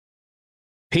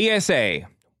PSA,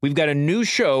 we've got a new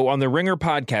show on the Ringer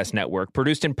Podcast Network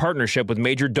produced in partnership with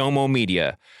Major Domo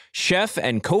Media. Chef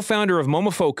and co-founder of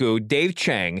Momofuku, Dave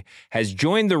Chang, has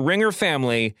joined the Ringer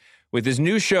family with his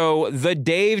new show, The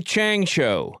Dave Chang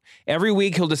Show. Every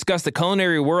week, he'll discuss the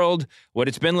culinary world, what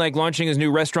it's been like launching his new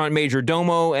restaurant, Major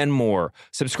Domo, and more.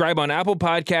 Subscribe on Apple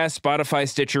Podcasts, Spotify,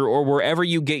 Stitcher, or wherever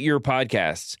you get your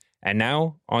podcasts. And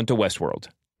now, on to Westworld.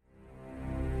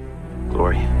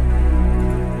 Glory.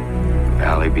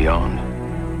 Valley beyond.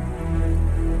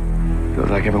 Feels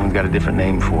like everyone's got a different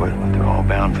name for it, but they're all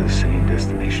bound for the same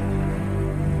destination.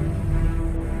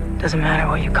 Doesn't matter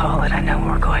what you call it, I know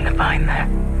we're going to find there.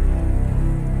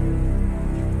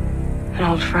 An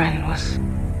old friend was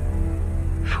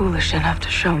foolish enough to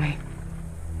show me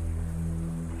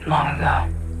long ago.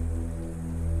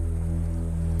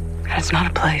 And it's not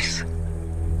a place.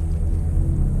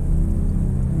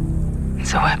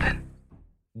 It's a weapon.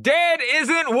 Dead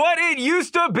isn't what it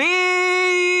used to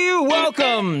be!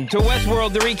 Welcome to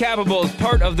Westworld, the Recapables,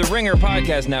 part of the Ringer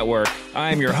Podcast Network.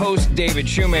 I'm your host, David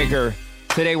Shoemaker.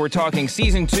 Today we're talking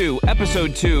Season 2,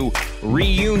 Episode 2,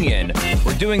 Reunion.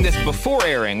 We're doing this before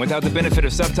airing without the benefit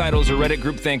of subtitles or Reddit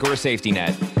groupthink or a safety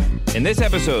net. In this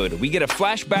episode, we get a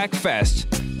flashback fest,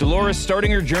 Dolores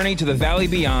starting her journey to the Valley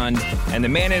Beyond, and the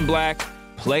Man in Black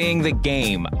playing the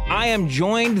game. I am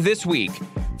joined this week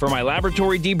for my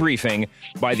laboratory debriefing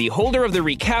by the holder of the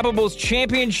Recapables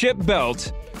Championship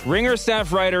belt, Ringer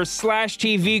staff writer /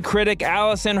 TV critic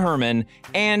Allison Herman,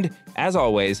 and, as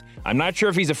always, I'm not sure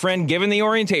if he's a friend given the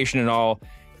orientation and all,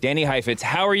 Danny Heifetz.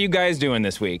 How are you guys doing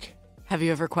this week? Have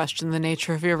you ever questioned the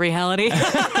nature of your reality?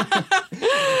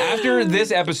 After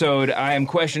this episode, I am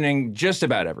questioning just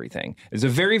about everything. It's a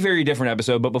very, very different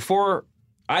episode, but before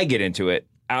I get into it,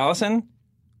 Allison,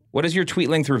 what is your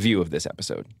tweet-length review of this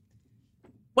episode?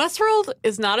 Westworld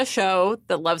is not a show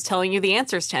that loves telling you the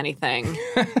answers to anything,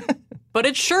 but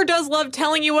it sure does love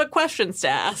telling you what questions to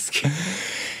ask.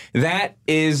 That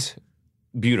is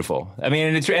beautiful. I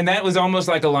mean, and that was almost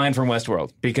like a line from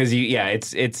Westworld because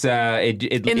it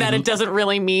doesn't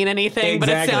really mean anything, exactly. But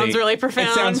it sounds really profound.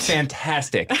 It sounds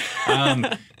fantastic.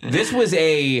 This was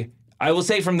I will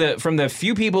say from the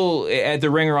few people at the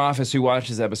Ringer office who watched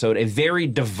this episode, a very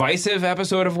divisive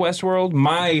episode of Westworld.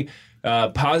 My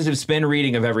positive spin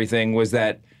reading of everything was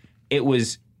that it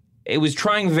was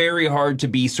trying very hard to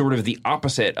be sort of the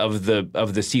opposite of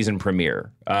the season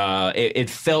premiere. It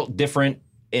felt different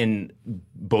in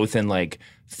like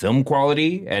film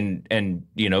quality and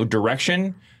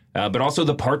direction, but also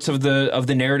the parts of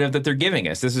the narrative that they're giving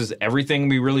us. This is everything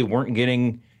we really weren't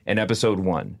getting in episode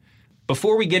 1.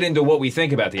 Before we get into what we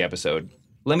think about the episode,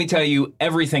 let me tell you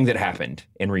everything that happened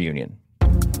in Reunion.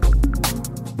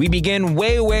 We begin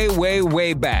way, way, way,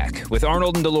 way back with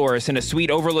Arnold and Dolores in a suite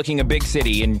overlooking a big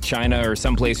city in China or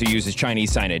someplace who uses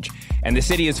Chinese signage. And the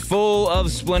city is full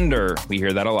of splendor. We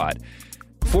hear that a lot.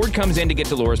 Ford comes in to get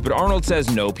Dolores, but Arnold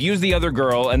says nope, use the other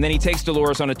girl, and then he takes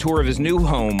Dolores on a tour of his new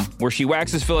home where she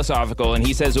waxes philosophical and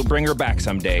he says he'll bring her back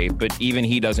someday, but even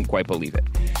he doesn't quite believe it.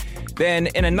 Then,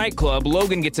 in a nightclub,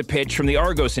 Logan gets a pitch from the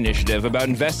Argos Initiative about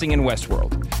investing in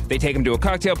Westworld. They take him to a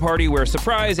cocktail party where,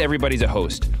 surprise, everybody's a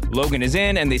host. Logan is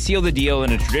in, and they seal the deal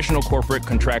in a traditional corporate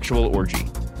contractual orgy.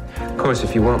 Of course,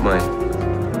 if you want my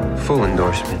full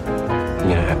endorsement,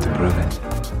 you're gonna have to prove it.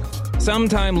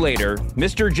 Sometime later,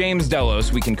 Mr. James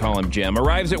Delos, we can call him Jim,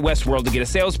 arrives at Westworld to get a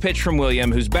sales pitch from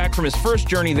William, who's back from his first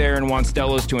journey there and wants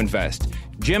Delos to invest.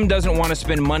 Jim doesn't want to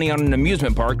spend money on an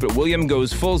amusement park, but William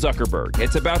goes full Zuckerberg.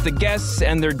 It's about the guests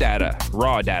and their data.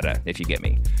 Raw data, if you get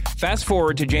me. Fast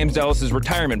forward to James Delos'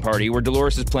 retirement party where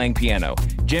Dolores is playing piano.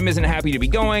 Jim isn't happy to be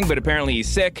going, but apparently he's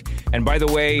sick. And by the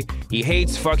way, he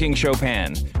hates fucking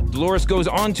Chopin. Dolores goes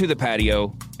onto the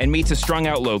patio and meets a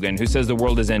strung-out Logan who says the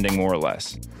world is ending more or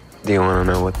less. Do you want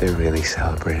to know what they're really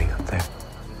celebrating up there?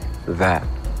 That,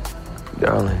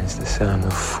 darling, is the sound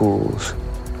of fools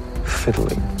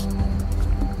fiddling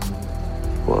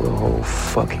while the whole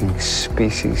fucking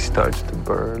species starts to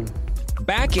burn.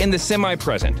 Back in the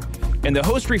semi-present, in the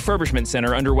host refurbishment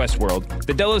center under Westworld,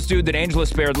 the Delos dude that Angela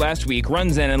spared last week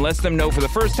runs in and lets them know for the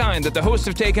first time that the hosts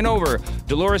have taken over.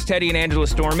 Dolores, Teddy, and Angela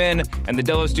storm in, and the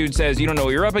Delos dude says, you don't know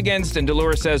what you're up against, and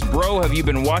Dolores says, bro, have you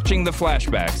been watching the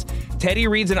flashbacks? Teddy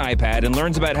reads an iPad and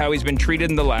learns about how he's been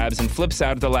treated in the labs and flips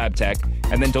out at the lab tech,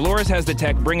 and then Dolores has the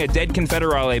tech bring a dead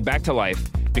Confederale back to life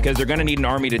because they're going to need an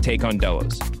army to take on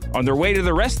Delos. On their way to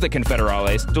the rest of the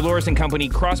Confederales, Dolores and company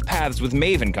cross paths with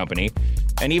Maeve and company,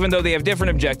 and even though they have different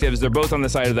objectives, they're both on the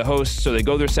side of the hosts, so they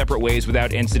go their separate ways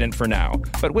without incident for now,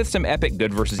 but with some epic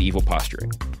good versus evil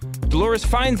posturing. Dolores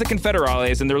finds the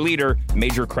Confederales and their leader,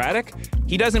 Major Craddock.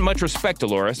 He doesn't much respect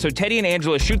Dolores, so Teddy and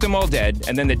Angela shoot them all dead,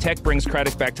 and then the tech brings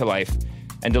Craddock back to life,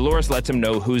 and Dolores lets him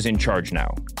know who's in charge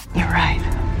now. You're right.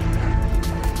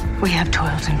 We have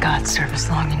toiled in God's service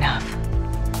long enough.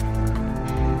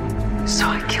 So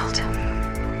I killed him.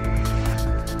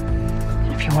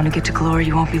 And if you want to get to glory,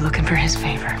 you won't be looking for his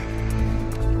favor.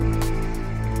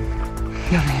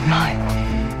 You'll need mine.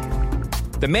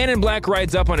 The Man in Black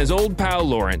rides up on his old pal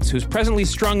Lawrence, who's presently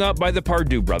strung up by the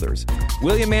Pardue brothers.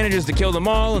 William manages to kill them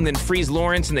all and then frees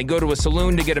Lawrence, and they go to a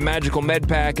saloon to get a magical med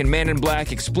pack, and Man in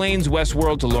Black explains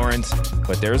Westworld to Lawrence.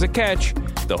 But there's a catch.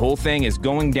 The whole thing is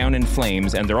going down in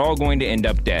flames, and they're all going to end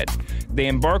up dead. They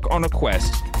embark on a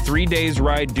quest, 3 days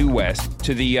ride due west,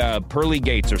 to the Pearly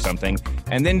Gates or something,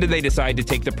 and then do they decide to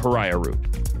take the Pariah route.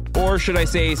 Or should I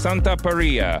say Santa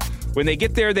Paria? When they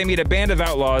get there, they meet a band of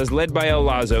outlaws led by El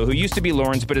Lazo, who used to be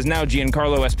Lawrence but is now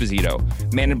Giancarlo Esposito.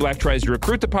 Man in Black tries to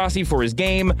recruit the posse for his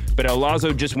game, but El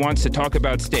Lazo just wants to talk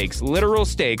about stakes, literal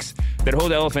stakes that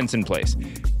hold elephants in place.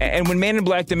 And when Man in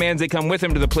Black demands they come with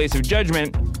him to the place of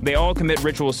judgment, they all commit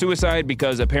ritual suicide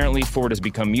because apparently Ford has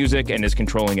become music and is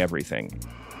controlling everything.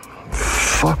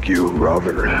 Fuck you,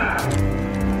 Robert.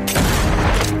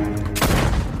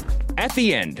 At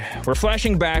the end, we're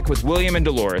flashing back with William and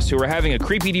Dolores, who are having a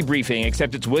creepy debriefing,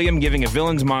 except it's William giving a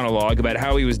villain's monologue about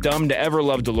how he was dumb to ever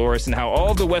love Dolores and how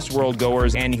all the Westworld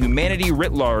goers and humanity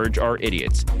writ large are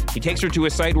idiots. He takes her to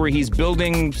a site where he's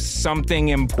building something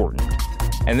important.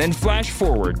 And then flash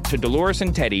forward to Dolores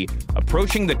and Teddy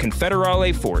approaching the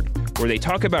Confederale Fort, where they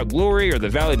talk about glory or the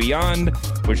valley beyond,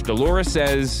 which Dolores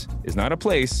says is not a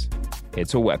place,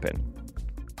 it's a weapon.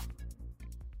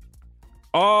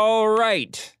 All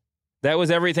right. That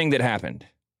was everything that happened.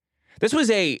 This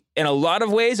was in a lot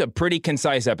of ways, a pretty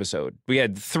concise episode. We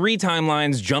had 3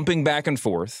 timelines jumping back and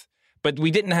forth, but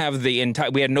we didn't have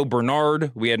we had no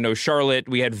Bernard, we had no Charlotte,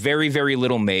 we had very, very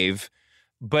little Maeve,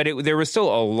 but there was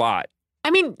still a lot. I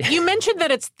mean, you mentioned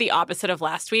that it's the opposite of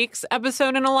last week's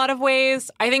episode in a lot of ways.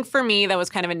 I think for me, that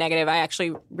was kind of a negative. I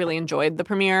actually really enjoyed the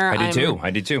premiere. I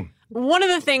did too. One of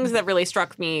the things that really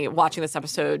struck me watching this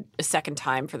episode a second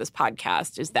time for this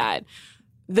podcast is that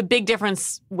the big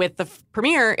difference with the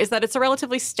premiere is that it's a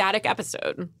relatively static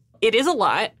episode. It is a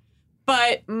lot,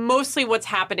 but mostly what's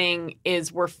happening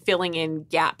is we're filling in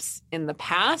gaps in the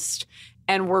past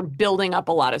and we're building up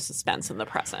a lot of suspense in the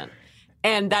present.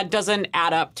 And that doesn't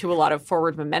add up to a lot of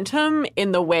forward momentum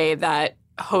in the way that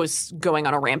hosts going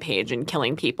on a rampage and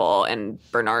killing people and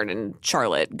Bernard and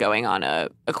Charlotte going on a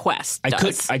quest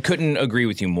does. I couldn't agree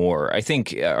with you more. I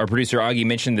think our producer Augie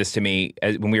mentioned this to me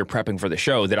when we were prepping for the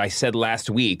show, that I said last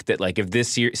week that like if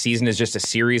this season is just a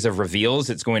series of reveals,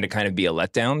 it's going to kind of be a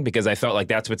letdown, because I felt like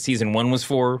that's what season 1 was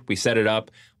for. We set it up.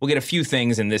 We'll get a few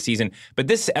things in this season. But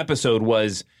this episode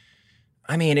was,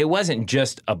 I mean, it wasn't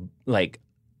just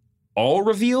all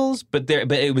reveals, but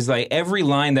it was like every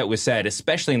line that was said,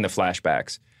 especially in the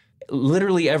flashbacks,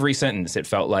 literally every sentence, it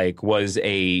felt like, was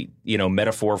a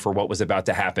metaphor for what was about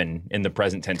to happen in the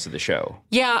present tense of the show.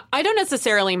 Yeah, I don't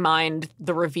necessarily mind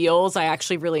the reveals. I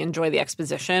actually really enjoy the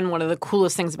exposition. One of the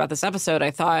coolest things about this episode,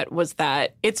 I thought, was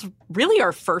that it's really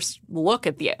our first look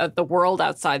at the world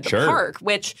outside the park,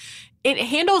 which it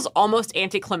handles almost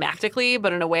anticlimactically,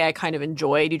 but in a way I kind of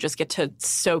enjoyed. You just get to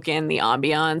soak in the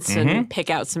ambiance and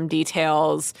pick out some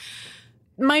details.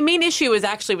 My main issue is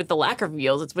actually with the lack of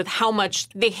reveals. It's with how much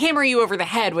they hammer you over the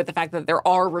head with the fact that there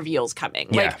are reveals coming.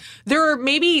 Yeah. Like, there are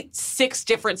maybe 6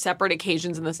 different separate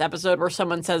occasions in this episode where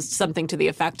someone says something to the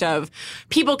effect of,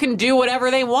 people can do whatever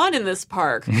they want in this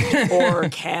park. Or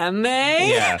can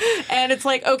they? Yeah. And it's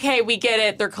like, okay, we get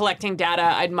it. They're collecting data.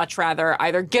 I'd much rather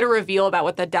either get a reveal about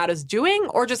what that data's doing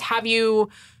or just have you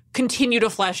continue to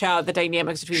flesh out the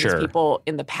dynamics between these people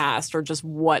in the past, or just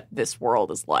what this world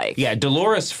is like. Yeah,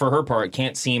 Dolores, for her part,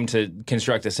 can't seem to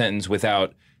construct a sentence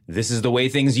without, this is the way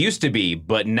things used to be,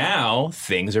 but now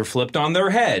things are flipped on their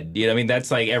head. You know, I mean,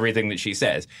 that's like everything that she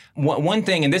says. One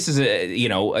thing, and this is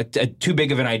a too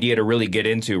big of an idea to really get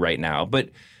into right now, but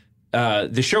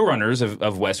the showrunners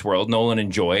of Westworld, Nolan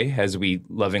and Joy, as we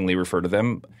lovingly refer to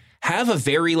them, have a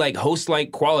very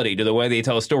host-like quality to the way they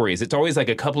tell stories. It's always a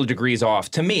couple of degrees off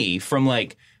to me from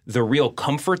the real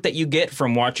comfort that you get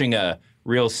from watching a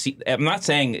real I'm not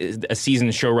saying a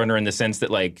seasoned showrunner in the sense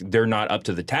that they're not up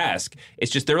to the task.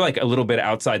 It's just they're a little bit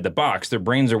outside the box. Their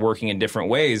brains are working in different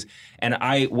ways. And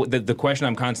the question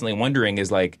I'm constantly wondering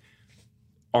is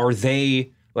are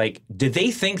they do they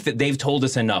think that they've told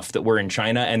us enough that we're in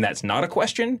China and that's not a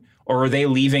question? Or are they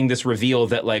leaving this reveal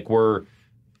that we're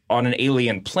on an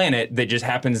alien planet that just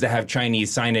happens to have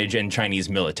Chinese signage and Chinese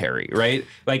military, right?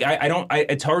 Like,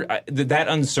 it's hard. That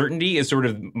uncertainty is sort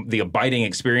of the abiding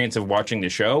experience of watching the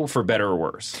show, for better or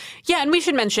worse. Yeah, and we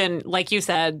should mention, like you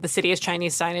said, the city has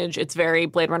Chinese signage. It's very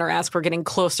Blade Runner-esque. We're getting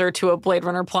closer to a Blade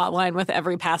Runner plotline with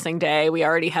every passing day. We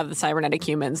already have the cybernetic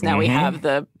humans. Now we have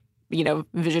the,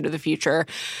 vision of the future.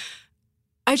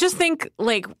 I just think,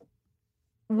 like,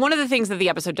 one of the things that the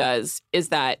episode does is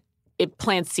that it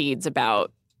plants seeds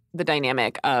about the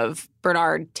dynamic of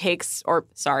Arnold takes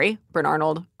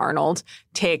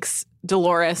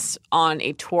Dolores on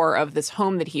a tour of this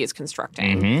home that he is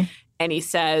constructing. And he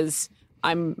says,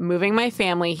 I'm moving my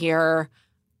family here.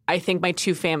 I think my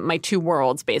two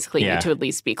worlds basically need to at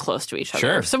least be close to each other.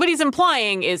 Sure. So what he's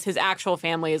implying is his actual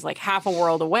family is like half a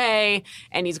world away,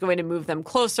 and he's going to move them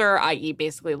closer, i.e.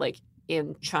 basically like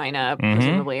in China,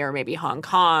 presumably, or maybe Hong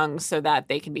Kong, so that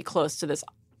they can be close to this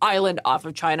island off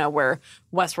of China where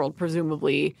Westworld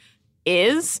presumably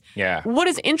is. Yeah. What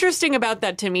is interesting about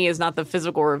that to me is not the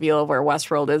physical reveal of where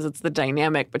Westworld is, it's the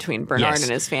dynamic between Bernard and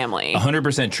his family.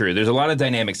 100% true. There's a lot of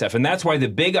dynamic stuff, and that's why the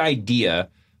big idea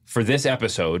for this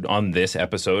episode, on this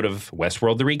episode of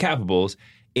Westworld The Recapables,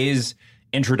 is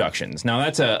introductions. Now,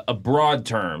 that's a broad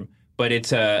term, but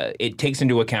it takes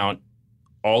into account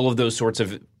all of those sorts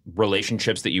of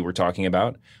relationships that you were talking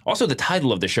about. Also, the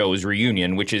title of the show is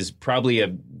Reunion, which is probably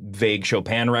a vague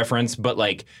Chopin reference, but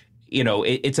like,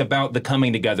 it's about the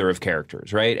coming together of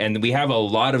characters, right? And we have a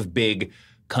lot of big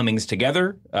comings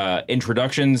together,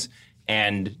 introductions,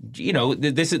 and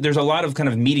there's a lot of kind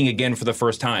of meeting again for the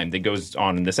first time that goes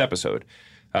on in this episode.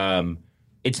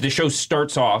 The show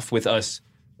starts off with us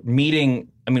meeting.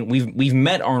 I mean, we've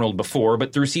met Arnold before,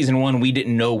 but through season 1, we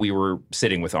didn't know we were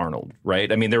sitting with Arnold,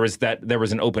 right? I mean, there was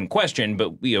an open question,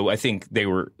 but I think they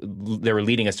were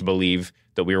leading us to believe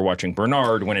that we were watching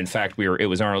Bernard when in fact it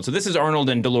was Arnold. So this is Arnold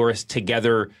and Dolores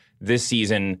together this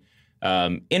season.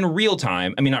 In real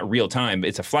time. I mean, not real time,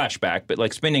 it's a flashback, but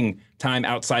like spending time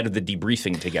outside of the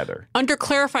debriefing together. Under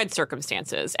clarified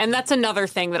circumstances. And that's another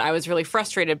thing that I was really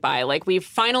frustrated by. Like, we've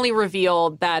finally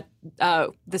revealed that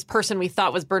this person we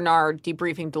thought was Bernard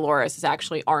debriefing Dolores is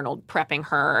actually Arnold prepping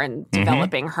her and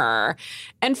developing her.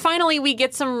 And finally, we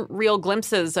get some real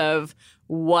glimpses of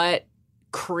what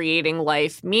creating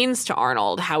life means to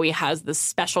Arnold, how he has this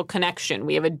special connection.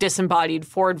 We have a disembodied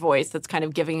Ford voice that's kind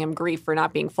of giving him grief for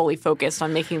not being fully focused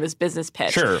on making this business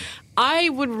pitch. Sure. I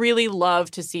would really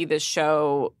love to see this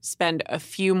show spend a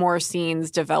few more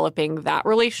scenes developing that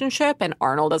relationship and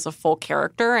Arnold as a full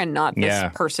character and not this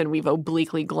person we've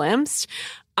obliquely glimpsed.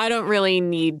 I don't really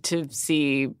need to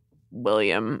see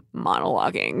William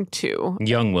monologuing to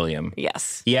young William.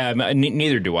 Yes. Yeah,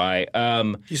 neither do I.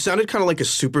 He sounded kind of like a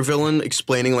supervillain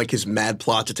explaining like his mad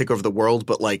plot to take over the world,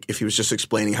 but like if he was just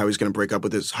explaining how he's going to break up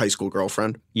with his high school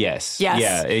girlfriend. Yes. Yes.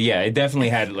 Yeah. It definitely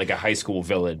had like a high school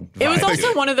villain vibe. It was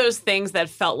also one of those things that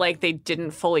felt like they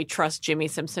didn't fully trust Jimmy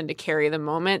Simpson to carry the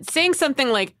moment. Saying something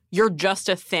like, "You're just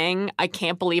a thing. I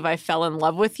can't believe I fell in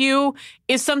love with you,"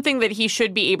 is something that he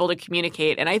should be able to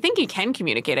communicate. And I think he can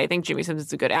communicate. I think Jimmy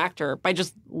Simpson's a good actor by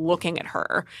just looking at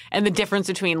her and the difference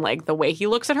between like the way he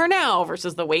looks at her now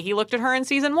versus the way he looked at her in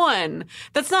season 1.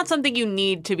 That's not something you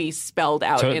need to be spelled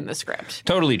out in the script.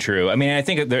 Totally true. I mean, I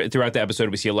think throughout the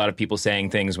episode, we see a lot of people saying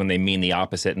things when they mean the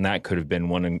opposite, and that could have been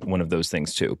one of those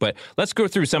things too. But let's go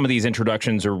through some of these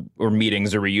introductions or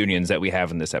meetings or reunions that we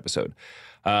have in this episode.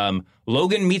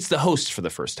 Logan meets the host for the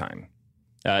first time.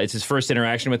 It's his first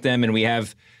interaction with them, and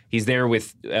he's there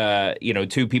with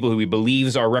two people who he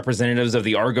believes are representatives of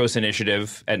the Argos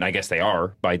Initiative, and I guess they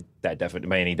are by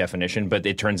any definition. But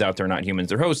it turns out they're not humans;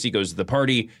 they're hosts. He goes to the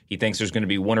party. He thinks there's going to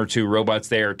be 1 or 2 robots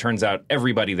there. Turns out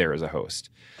everybody there is a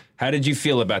host. How did you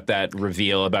feel about that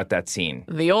reveal, about that scene?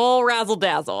 The old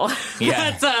razzle-dazzle.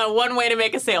 Yeah. That's one way to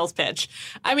make a sales pitch.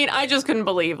 I mean, I just couldn't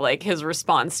believe like his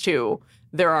response to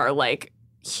there are like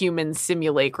human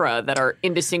simulacra that are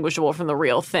indistinguishable from the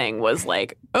real thing was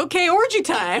like, okay, orgy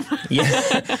time. Yeah,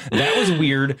 that was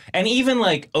weird. And even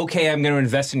like, okay, I'm going to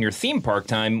invest in your theme park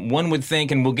time. One would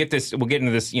think, and we'll get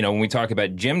into this, when we talk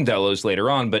about Jim Delos later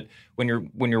on. But when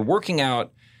you're working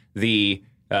out the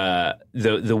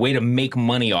way to make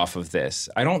money off of this,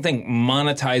 I don't think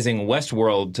monetizing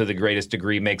Westworld to the greatest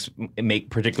degree makes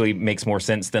more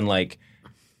sense than like,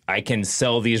 I can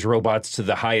sell these robots to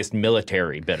the highest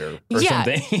military bidder or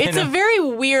something. It's a very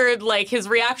weird, like, his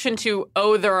reaction to,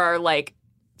 there are, like,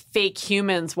 fake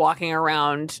humans walking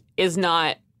around is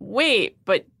not, wait,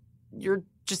 but you're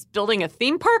just building a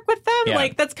theme park with them? Yeah.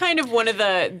 Like, that's kind of one of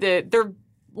they're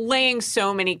laying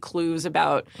so many clues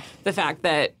about the fact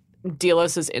that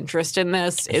Delos's interest in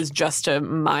this is just to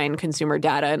mine consumer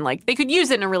data, and like they could use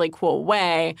it in a really cool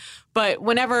way. But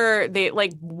whenever they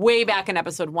like way back in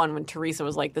episode 1 when Teresa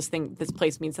was like, this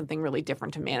place means something really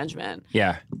different to management.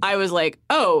 Yeah. I was like,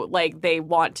 oh, like they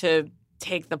want to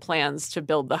take the plans to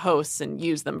build the hosts and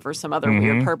use them for some other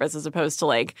weird purpose, as opposed to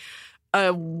like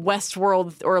a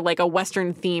Westworld or like a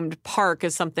Western themed park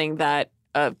is something that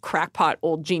a crackpot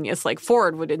old genius like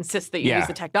Ford would insist that you use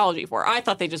the technology for. I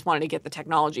thought they just wanted to get the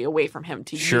technology away from him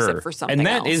to use it for something and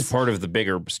that else. is part of the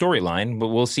bigger storyline, but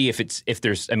we'll see if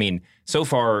there's, I mean, so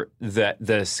far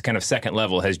this kind of second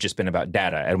level has just been about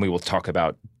data, and we will talk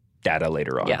about data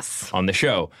later on on the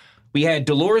show. We had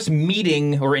Dolores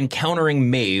meeting or encountering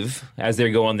Maeve as they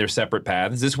go on their separate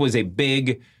paths. This was a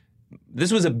big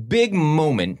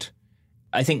moment.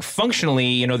 I think functionally,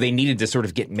 you know, they needed to sort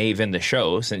of get Maeve in the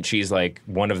show since she's like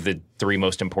one of the 3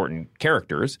 most important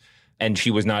characters, and she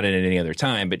was not in it any other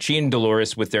time. But she and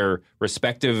Dolores, with their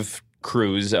respective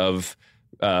crews of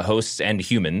hosts and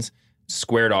humans,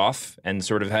 squared off and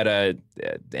sort of had a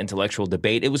intellectual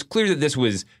debate. It was clear that this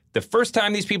was the first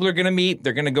time these people are going to meet.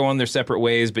 They're going to go on their separate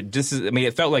ways. But just, I mean,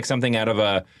 it felt like something out of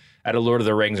Lord of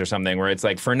the Rings or something, where it's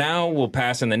like, for now, we'll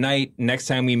pass in the night. Next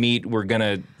time we meet, we're going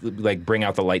to like bring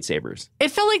out the lightsabers. It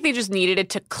felt like they just needed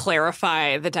it to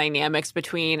clarify the dynamics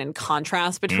between and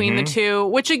contrast between the two,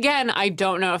 which again, I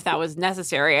don't know if that was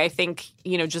necessary. I think,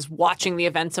 you know, just watching the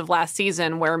events of last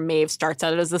season where Maeve starts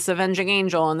out as this avenging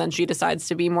angel and then she decides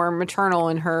to be more maternal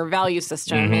in her value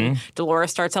system. And Dolores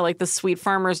starts out like this sweet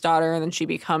farmer's daughter and then she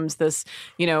becomes this,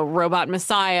 you know, robot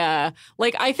messiah.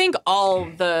 Like, I think all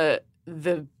the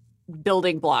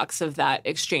building blocks of that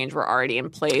exchange were already in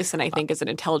place, and I think as an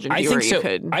intelligent viewer, you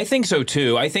could. I think so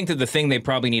too. I think that the thing they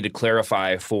probably need to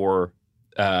clarify for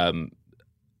a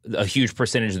huge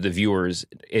percentage of the viewers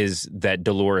is that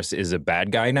Dolores is a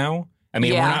bad guy now. I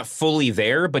mean, we're not fully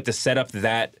there, but to set up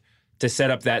that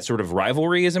sort of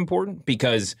rivalry is important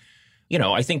because, you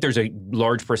know, I think there's a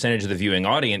large percentage of the viewing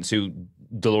audience who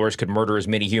Dolores could murder as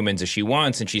many humans as she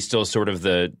wants, and she's still sort of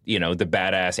the, you know, the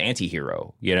badass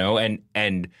anti-hero, you know,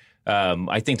 and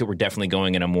I think that we're definitely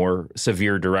going in a more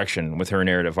severe direction with her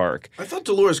narrative arc. I thought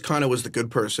Dolores kind of was the good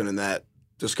person in that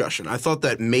discussion. I thought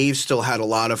that Maeve still had a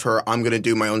lot of her, I'm going to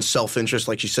do my own self-interest,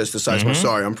 like she says to Sizemore,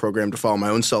 sorry, I'm programmed to follow my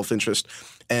own self-interest.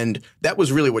 And that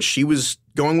was really what she was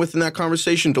going with in that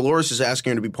conversation. Dolores is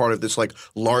asking her to be part of this, like,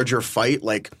 larger fight,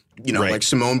 like, you know, like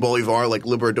Simone Bolivar, like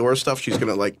Liberador stuff. She's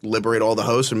going to, like, liberate all the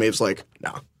hosts, and Maeve's like,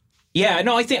 no. Yeah,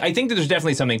 no, I think that there's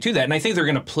definitely something to that, and I think they're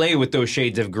going to play with those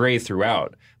shades of gray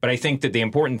throughout. But I think that the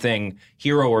important thing,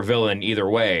 hero or villain, either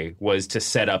way, was to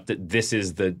set up that this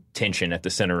is the tension at the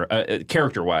center,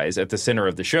 character-wise, at the center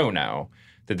of the show now.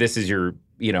 That this is your,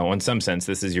 you know, in some sense,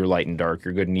 this is your light and dark,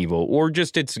 your good and evil, or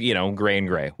just it's, you know, gray and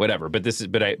gray, whatever. But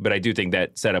I do think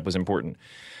that setup was important.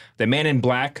 The Man in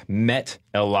Black met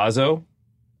El Lazo.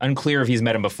 Unclear if he's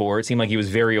met him before. It seemed like he was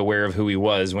very aware of who he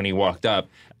was when he walked up.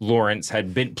 Lawrence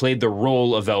had played the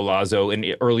role of El Lazo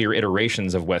in earlier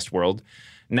iterations of Westworld.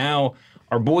 Now,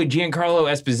 our boy Giancarlo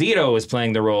Esposito is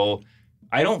playing the role.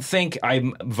 I don't think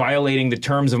I'm violating the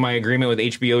terms of my agreement with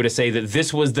HBO to say that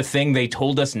this was the thing they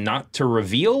told us not to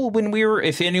reveal when we were,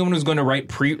 if anyone was going to write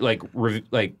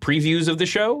previews of the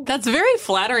show. That's very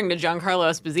flattering to Giancarlo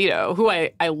Esposito, who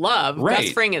I love. Right.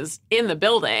 Gus Fring is in the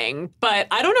building, but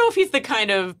I don't know if he's the kind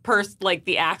of person, like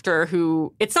the actor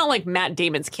who, it's not like Matt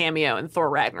Damon's cameo in Thor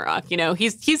Ragnarok. You know,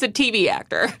 he's a TV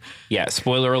actor. Yeah,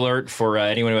 spoiler alert for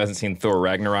anyone who hasn't seen Thor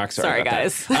Ragnarok. Sorry about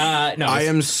guys. That. No, I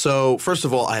am so, first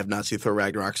of all, I have not seen Thor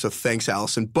Ragnarok, so thanks,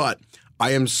 Allison. But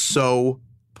I am so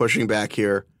pushing back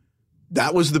here.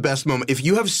 That was the best moment. If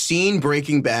you have seen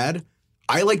Breaking Bad,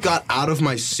 I like got out of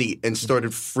my seat and started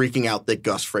freaking out that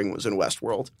Gus Fring was in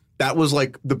Westworld. That was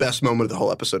like the best moment of the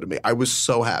whole episode to me. I was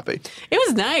so happy. It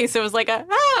was nice. It was like it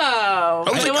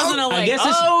wasn't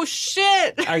oh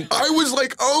shit. I was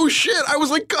like, oh shit. I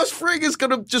was like, Gus Fring is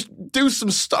gonna just do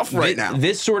some stuff right now.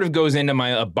 This sort of goes into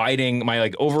my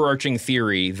overarching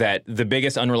theory that the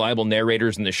biggest unreliable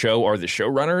narrators in the show are the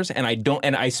showrunners,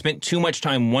 and I spent too much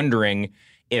time wondering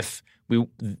if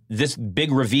this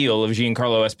big reveal of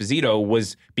Giancarlo Esposito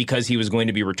was because he was going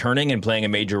to be returning and playing a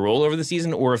major role over the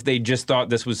season, or if they just thought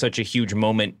this was such a huge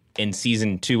moment in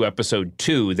season 2, episode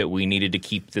 2, that we needed to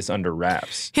keep this under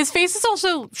wraps. His face is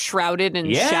also shrouded in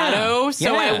shadow,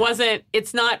 so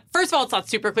it's not, first of all, it's not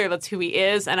super clear that's who he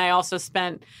is, and I also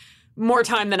spent more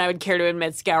time than I would care to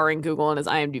admit scouring Google and his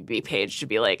IMDb page to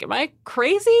be like, am I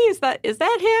crazy? Is that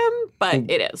him? But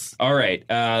it is. All right.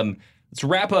 Let's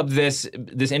wrap up this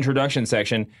introduction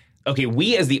section. Okay,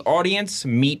 we as the audience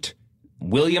meet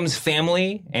Williams'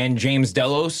 family and James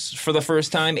Delos for the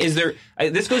first time. Is there?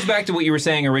 This goes back to what you were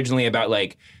saying originally about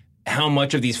like how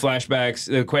much of these flashbacks.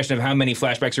 The question of how many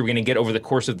flashbacks are we going to get over the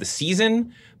course of the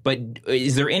season. But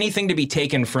is there anything to be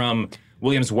taken from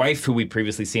Williams' wife, who we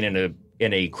previously seen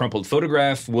in a crumpled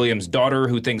photograph, Williams' daughter,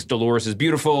 who thinks Dolores is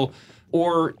beautiful,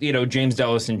 or James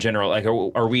Delos in general? Like,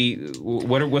 are we?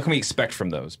 What can we expect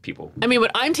from those people? I mean,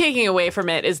 what I'm taking away from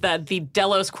it is that the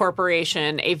Delos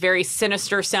Corporation, a very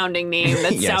sinister sounding name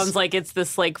that Yes. sounds like it's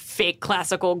this like fake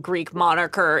classical Greek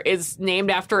moniker, is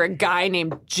named after a guy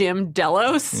named Jim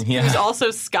Delos, Yeah. who's also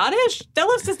Scottish.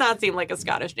 Delos does not seem like a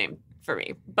Scottish name for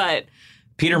me, but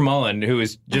Peter Mullen, who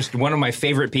is just one of my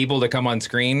favorite people to come on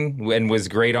screen and was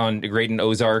great in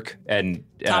Ozark and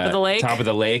Top of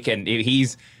the Lake, and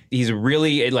he's a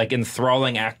really like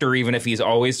enthralling actor, even if he's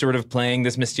always sort of playing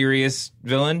this mysterious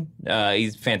villain.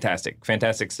 He's fantastic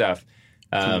stuff.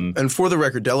 And for the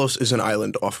record, Delos is an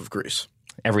island off of Greece.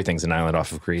 Everything's an island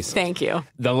off of Greece. thank you.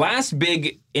 The last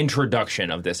big introduction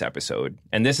of this episode,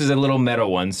 and this is a little meta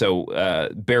one,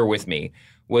 so bear with me,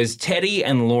 was Teddy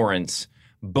and Lawrence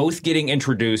both getting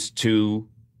introduced to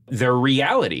their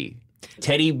reality.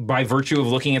 Teddy, by virtue of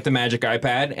looking at the magic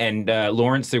iPad, and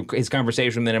Lawrence, through his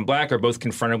conversation with Men in Black, are both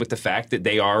confronted with the fact that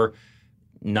they are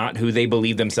not who they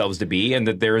believe themselves to be and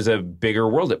that there is a bigger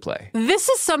world at play. This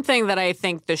is something that I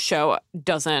think the show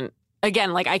doesn't.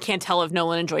 Again, like I can't tell if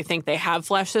Nolan and Joy think they have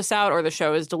fleshed this out or the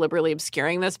show is deliberately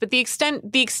obscuring this, but the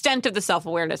extent of the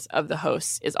self-awareness of the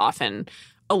hosts is often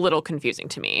a little confusing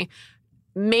to me.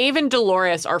 Maeve and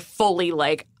Dolores are fully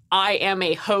like, I am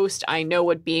a host. I know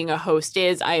what being a host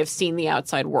is. I have seen the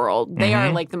outside world. They are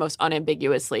like the most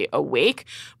unambiguously awake.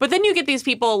 But then you get these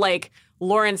people like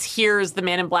Lawrence hears the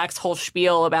Man in Black's whole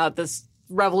spiel about this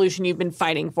revolution you've been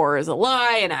fighting for is a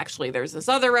lie, and actually there's this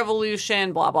other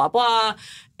revolution, blah, blah, blah.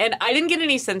 And I didn't get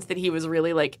any sense that he was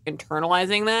really like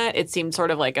internalizing that. It seemed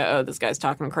sort of like, oh, this guy's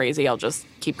talking crazy. I'll just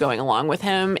keep going along with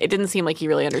him. It didn't seem like he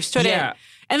really understood it.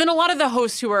 And then a lot of the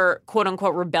hosts who are quote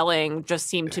unquote rebelling just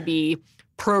seem to be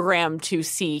programmed to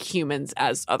see humans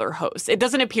as other hosts. It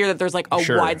doesn't appear that there's like a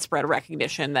widespread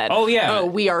recognition that,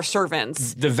 we are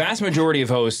servants. The vast majority of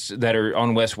hosts that are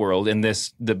on Westworld in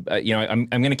this, I'm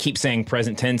going to keep saying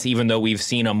present tense, even though we've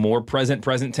seen a more present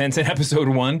tense in episode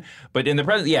 1. But in the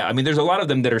present, there's a lot of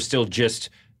them that are still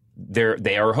just,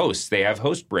 they are hosts. They have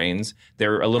host brains.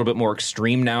 They're a little bit more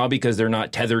extreme now because they're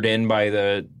not tethered in by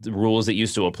the rules that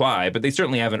used to apply, but they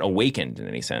certainly haven't awakened in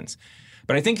any sense.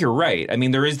 But I think you're right. I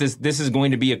mean, there is this is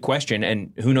going to be a question,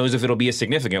 and who knows if it'll be a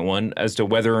significant one, as to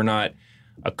whether or not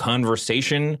a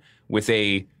conversation with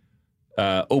a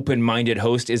open-minded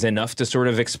host is enough to sort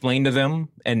of explain to them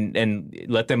and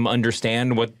let them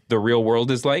understand what the real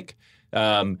world is like.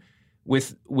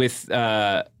 With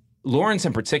Lawrence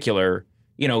in particular,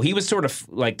 he was sort of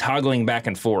like toggling back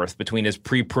and forth between his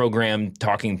pre-programmed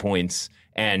talking points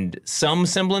and some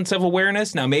semblance of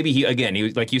awareness. Now, maybe he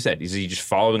like you said, is he just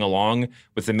following along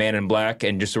with the Man in Black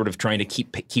and just sort of trying to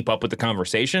keep up with the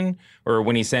conversation? Or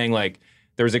when he's saying, like,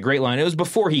 there was a great line, it was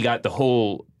before he got the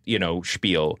whole,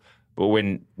 spiel, but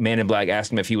when Man in Black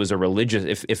asked him if he was a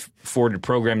religious, if Ford had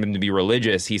programmed him to be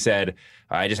religious, he said,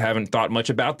 I just haven't thought much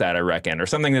about that, I reckon, or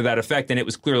something to that effect. And it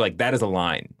was clear, like, that is a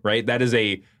line, right? That is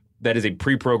a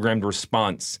pre-programmed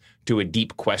response to a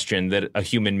deep question that a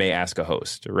human may ask a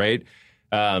host, right?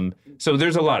 So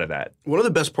there's a lot of that. One of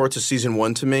the best parts of season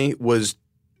 1 to me was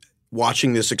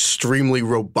watching this extremely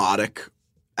robotic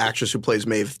actress who plays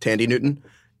Maeve, Tandy Newton,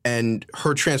 and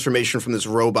her transformation from this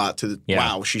robot to,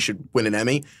 wow, she should win an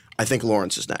Emmy. I think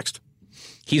Lawrence is next.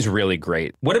 He's really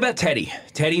great. What about Teddy?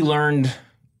 Teddy learned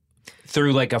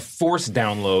through like a force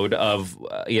download of,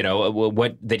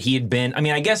 what that he had been. I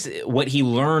mean, I guess what he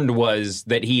learned was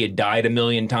that he had died a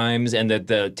million times and that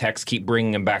the techs keep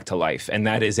bringing him back to life. And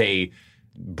that is a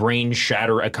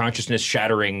consciousness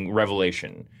shattering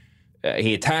revelation.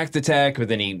 He attacked the tech, but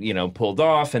then he, pulled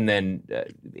off. And then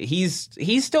he's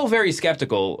still very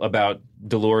skeptical about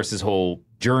Dolores' whole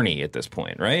journey at this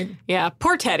point, right? Yeah,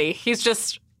 poor Teddy. He's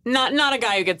just not a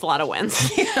guy who gets a lot of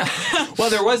wins. Yeah. Well,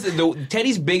 there was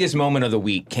Teddy's biggest moment of the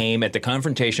week came at the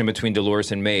confrontation between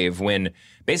Dolores and Maeve, when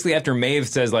basically after Maeve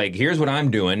says, like, here's what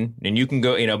I'm doing and you can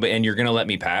go, and you're going to let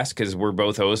me pass because we're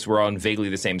both hosts. We're on vaguely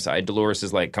the same side. Dolores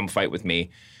is like, come fight with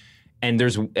me. And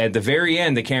there's at the very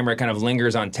end, the camera kind of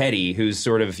lingers on Teddy, who's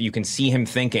sort of, you can see him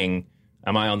thinking,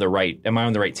 am I on the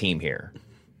right team here?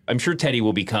 I'm sure Teddy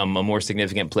will become a more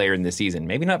significant player in this season.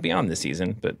 Maybe not beyond this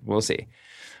season, but we'll see.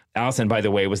 Allison, by the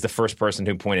way, was the first person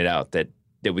who pointed out that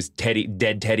it was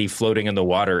dead Teddy floating in the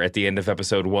water at the end of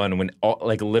episode 1 when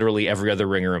literally every other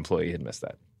Ringer employee had missed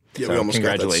that. Yeah, so, we almost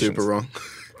got that super wrong.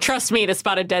 Trust me to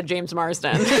spot a dead James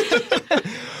Marsden.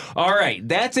 All right,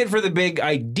 that's it for the big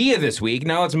idea this week.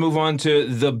 Now let's move on to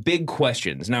the big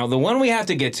questions. Now, the one we have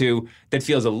to get to that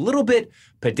feels a little bit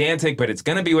pedantic, but it's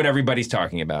going to be what everybody's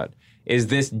talking about, is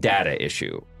this data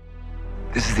issue.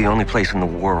 This is the only place in the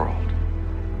world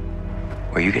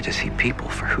where you get to see people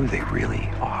for who they really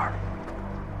are.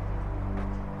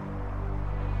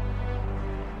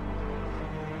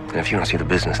 And if you don't see the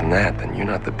business in that, then you're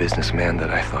not the businessman that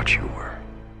I thought you were.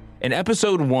 In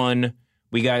episode 1,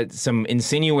 we got some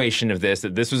insinuation of this,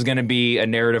 that this was going to be a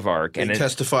narrative arc. He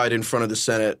testified in front of the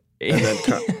Senate. And then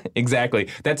exactly.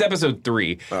 That's episode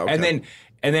 3. Oh, okay.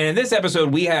 And then in this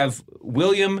episode, we have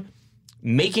William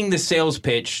making the sales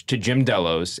pitch to Jim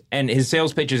Delos, and his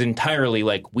sales pitch is entirely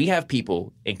like, we have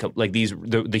people, like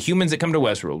the humans that come to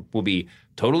Westworld will be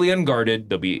totally unguarded.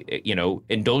 They'll be,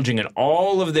 indulging in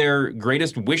all of their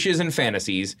greatest wishes and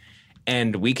fantasies,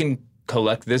 and we can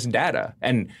collect this data.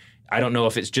 And I don't know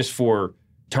if it's just for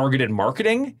targeted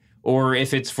marketing or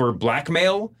if it's for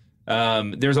blackmail.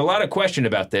 There's a lot of question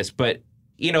about this, but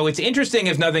it's interesting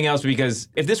if nothing else, because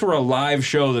if this were a live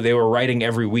show that they were writing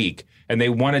every week and they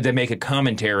wanted to make a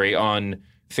commentary on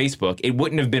Facebook, it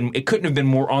couldn't have been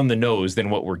more on the nose than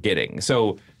what we're getting.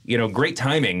 So, great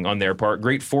timing on their part,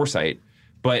 great foresight.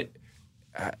 But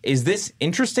is this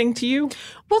interesting to you?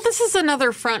 Well, this is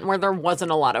another front where there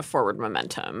wasn't a lot of forward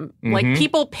momentum. Mm-hmm. Like,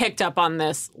 people picked up on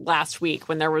this last week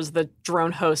when there was the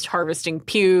drone host harvesting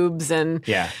pubes, and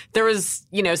there was,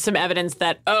 some evidence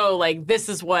that, this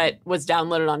is what was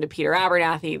downloaded onto Peter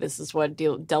Abernathy. This is what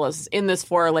Delos is in this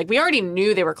for. Like, we already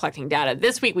knew they were collecting data.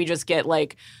 This week, we just get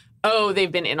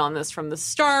they've been in on this from the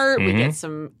start. Mm-hmm. We get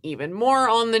some even more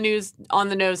on the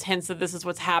nose hints that this is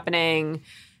what's happening.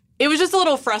 It was just a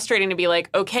little frustrating to be like,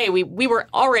 okay, we were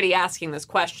already asking this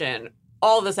question.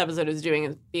 All this episode is doing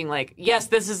is being like, yes,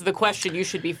 this is the question you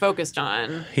should be focused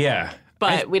on. Yeah.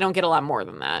 But we don't get a lot more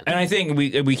than that. And I think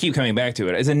we keep coming back to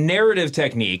it. As a narrative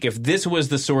technique, if this was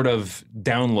the sort of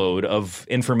download of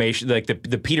information, like the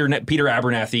Peter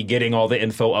Abernathy getting all the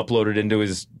info uploaded into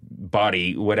his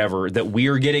body, whatever, that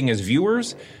we're getting as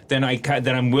viewers, then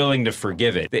I'm willing to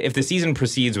forgive it. If the season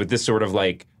proceeds with this sort of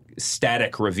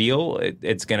static reveal,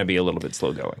 it's going to be a little bit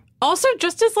slow going. Also,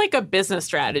 just as a business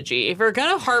strategy, if you're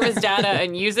going to harvest data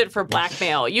and use it for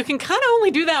blackmail, you can kind of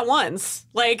only do that once.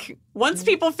 Once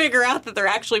people figure out that they're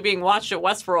actually being watched at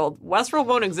Westworld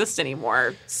won't exist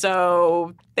anymore.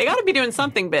 So they got to be doing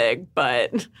something big,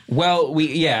 but... Well,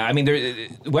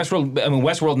 Westworld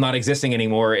not existing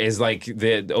anymore is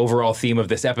the overall theme of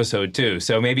this episode too.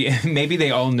 So maybe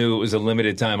they all knew it was a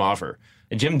limited time offer.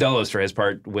 Jim Delos, for his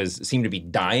part, seemed to be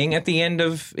dying at the end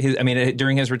of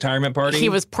during his retirement party. He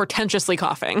was portentously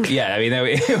coughing. Yeah,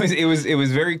 it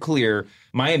was very clear.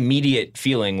 My immediate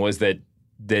feeling was that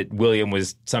William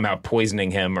was somehow poisoning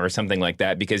him or something like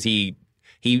that, because he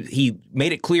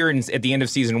made it clear at the end of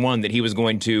season 1 that he was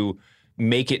going to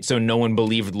make it so no one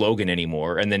believed Logan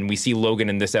anymore. And then we see Logan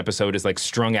in this episode is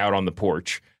strung out on the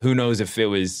porch. Who knows if it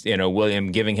was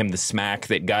William giving him the smack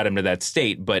that got him to that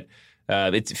state, but.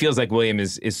 It feels like William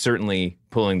is certainly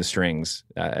pulling the strings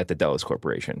at the Delos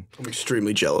Corporation. I'm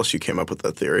extremely jealous you came up with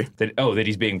that theory. That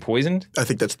he's being poisoned? I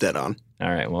think that's dead on. All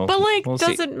right, well. But, we'll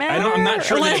does see. it matter? I'm not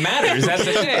sure that it matters. That's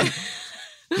the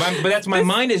thing. My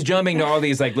mind is jumping to all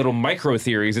these little micro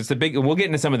theories. We'll get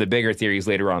into some of the bigger theories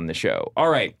later on in the show. All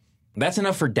right. That's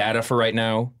enough for data for right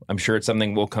now. I'm sure it's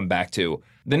something we'll come back to.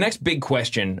 The next big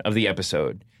question of the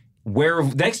episode...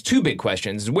 the next 2 big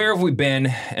questions: where have we been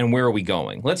and where are we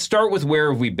going? Let's start with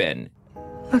where have we been.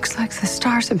 Looks like the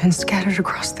stars have been scattered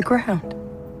across the ground.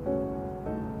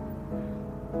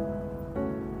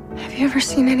 Have you ever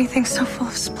seen anything so full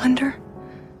of splendor?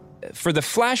 For the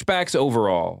flashbacks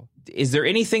overall, is there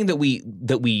anything that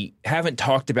we haven't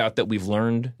talked about that we've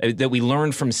learned, that we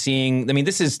learned from seeing?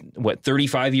 This is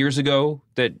 35 years ago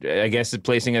that I guess is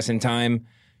placing us in time.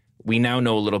 We now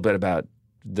know a little bit about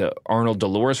the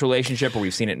Arnold-Dolores relationship, or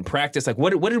we've seen it in practice. What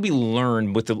did we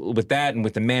learn with that and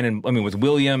with the man and with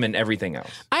William and everything else?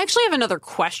 I actually have another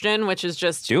question, which is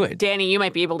just, do it. Danny, you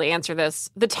might be able to answer this.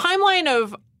 The timeline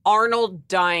of Arnold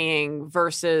dying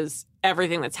versus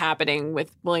everything that's happening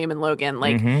with William and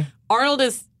Logan. Arnold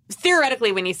is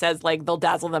theoretically, when he says they'll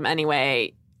dazzle them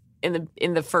anyway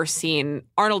in the first scene,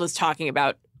 Arnold is talking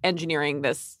about engineering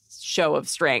this show of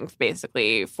strength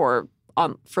basically for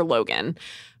Logan.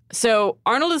 So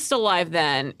Arnold is still alive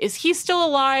then. Is he still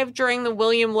alive during the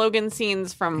William Logan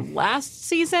scenes from last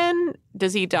season?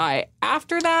 Does he die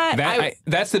after that?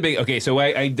 That's the big... Okay, so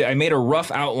I made a rough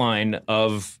outline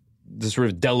of the sort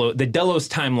of the Delos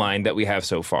timeline that we have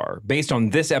so far, based on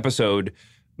this episode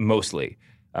mostly.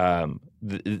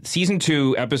 season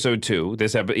 2, episode 2,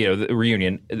 the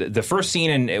reunion, the first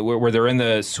scene where they're in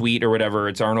the suite or whatever,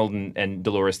 it's Arnold and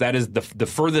Dolores. That is the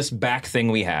furthest back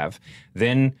thing we have.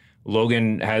 Then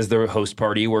Logan has the host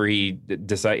party where he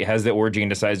has the orgy and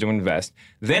decides to invest.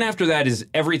 Then after that is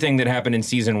everything that happened in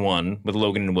season 1 with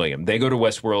Logan and William. They go to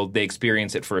Westworld. They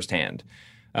experience it firsthand.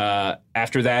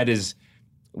 After that is,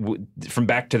 from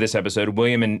back to this episode,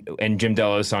 William and Jim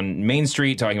Delos on Main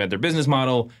Street talking about their business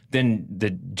model. Then the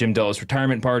Jim Delos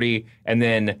retirement party. And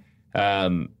then,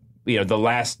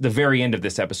 the very end of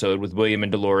this episode with William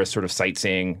and Dolores sort of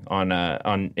sightseeing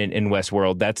in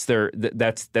Westworld.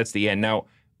 That's the end. Now,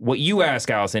 what you ask,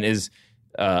 Allison, is,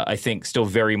 I think, still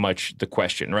very much the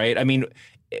question, right? I mean,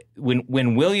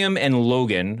 when William and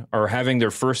Logan are having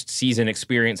their first season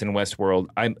experience in Westworld,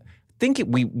 I think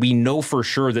we know for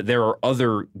sure that there are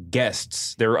other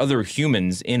guests, there are other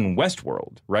humans in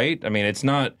Westworld, right? I mean,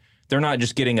 they're not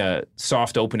just getting a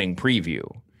soft opening preview.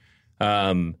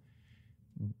 But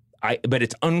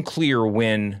it's unclear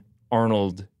when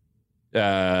Arnold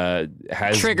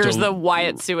triggers the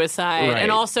Wyatt suicide, right.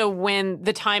 And also when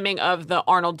the timing of the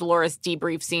Arnold Dolores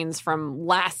debrief scenes from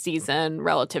last season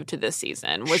relative to this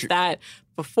season. Was that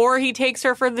before he takes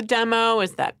her for the demo?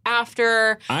 Is that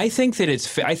after? I think that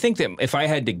if I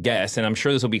had to guess, and I'm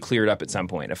sure this will be cleared up at some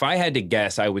point, if I had to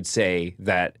guess, I would say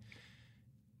that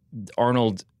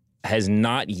Arnold has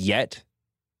not yet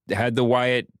had the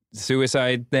Wyatt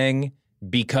suicide thing,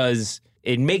 because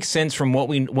it makes sense from what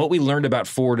we learned about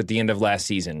Ford at the end of last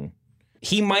season.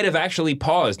 He might have actually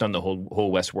paused on the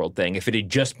whole Westworld thing if it had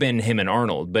just been him and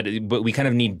Arnold. But we kind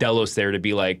of need Delos there to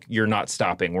be like, you're not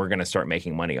stopping. We're going to start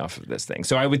making money off of this thing.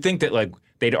 So I would think that like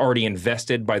they'd already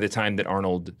invested by the time that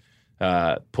Arnold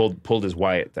pulled his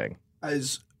Wyatt thing.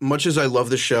 As much as I love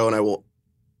the show and I will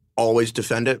always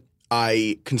defend it,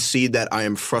 I concede that I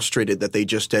am frustrated that they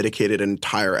just dedicated an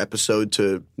entire episode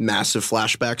to massive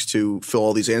flashbacks to fill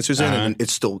all these answers in, and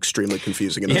it's still extremely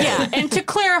confusing. Yeah, and to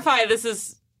clarify, this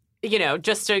is,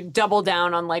 just to double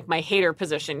down on like my hater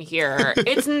position here.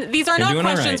 These are not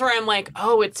questions where I'm like,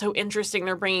 oh, it's so interesting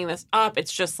they're bringing this up.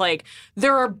 It's just like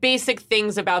there are basic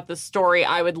things about the story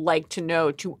I would like to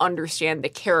know to understand the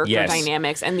character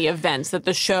dynamics and the events that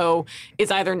the show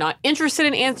is either not interested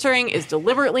in answering, is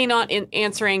deliberately not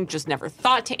answering, just never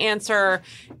thought to answer,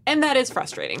 and that is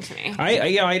frustrating to me.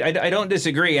 I don't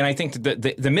disagree, and I think that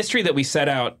the mystery that we set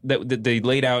out that they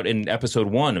laid out in episode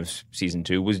 1 of season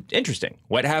 2 was interesting.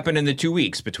 What happened in the 2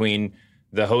 weeks between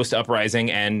the host uprising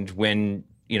and when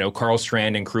Carl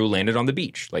Strand and crew landed on the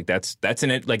beach? Like that's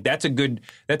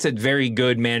a very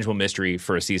good manageable mystery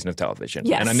for a season of television.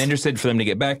 Yes. And I'm interested for them to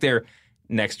get back there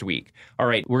next week. All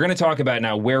right, we're going to talk about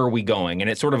now where are we going, and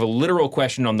it's sort of a literal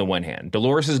question on the one hand.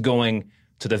 Dolores is going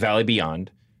to the Valley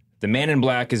Beyond. The Man in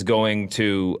Black is going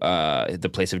to the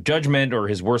place of judgment or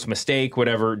his worst mistake,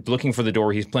 whatever, looking for the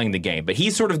door. He's playing the game, but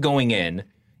he's sort of going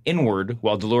inward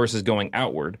while Dolores is going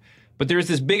outward. But there's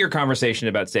this bigger conversation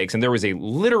about stakes, and there was a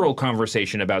literal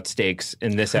conversation about stakes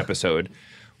in this episode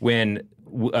when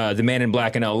the Man in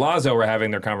Black and El Lazo were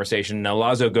having their conversation, and El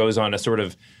Lazo goes on a sort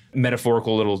of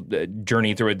metaphorical little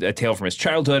journey through a tale from his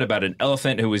childhood about an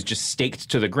elephant who was just staked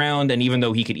to the ground, and even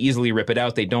though he could easily rip it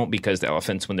out, they don't, because the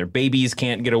elephants, when they're babies,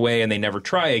 can't get away, and they never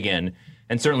try again.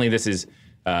 And certainly this is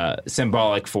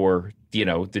symbolic for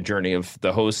the journey of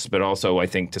the hosts, but also I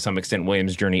think to some extent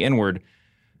William's journey inward.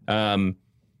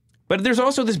 But there's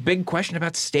also this big question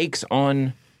about stakes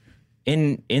in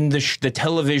the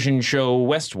television show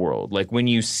Westworld. Like when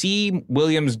you see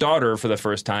William's daughter for the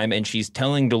first time and she's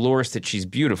telling Dolores that she's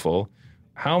beautiful,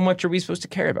 how much are we supposed to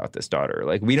care about this daughter?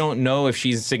 Like we don't know if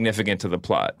she's significant to the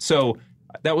plot. So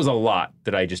that was a lot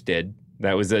that I just did.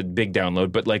 That was a big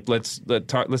download, but like let's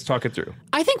talk it through.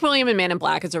 I think William and Man in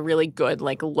Black is a really good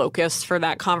like locus for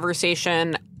that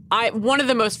conversation. One of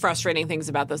the most frustrating things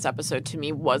about this episode to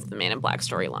me was the Man in Black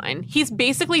storyline. He's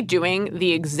basically doing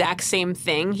the exact same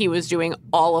thing he was doing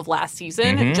all of last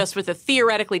season, just with a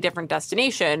theoretically different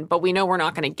destination, but we know we're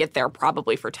not going to get there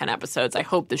probably for 10 episodes. I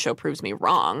hope the show proves me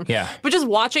wrong. Yeah. But just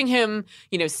watching him,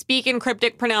 speak in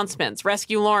cryptic pronouncements,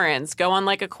 rescue Lawrence, go on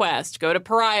like a quest, go to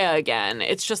Pariah again.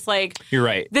 It's just like... You're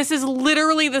right. This is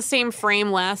literally the same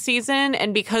frame last season,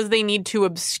 and because they need to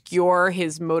obscure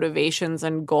his motivations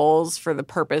and goals for the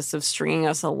purpose of stringing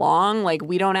us along, like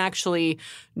we don't actually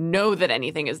know that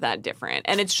anything is that different,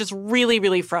 and it's just really,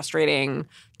 really frustrating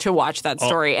to watch that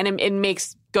story. And it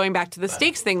makes, going back to the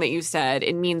stakes thing that you said,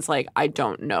 it means like I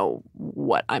don't know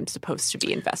what I'm supposed to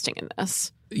be investing in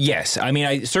this. Yes, I mean,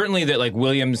 I certainly that like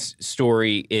William's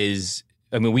story is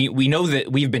I mean, we know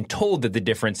that we've been told that the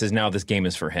difference is now this game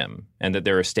is for him and that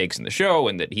there are stakes in the show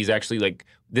and that he's actually like,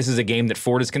 this is a game that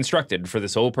Ford has constructed for the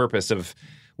sole purpose of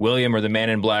William or the Man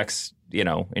in Black's,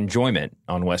 enjoyment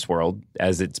on Westworld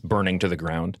as it's burning to the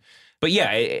ground. But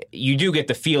yeah, you do get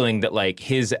the feeling that like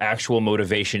his actual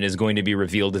motivation is going to be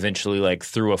revealed eventually, like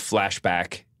through a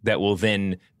flashback that will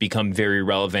then become very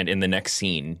relevant in the next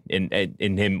scene in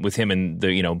him with him in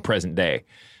the present day.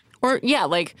 Or yeah,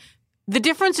 like the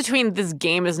difference between this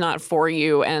game is not for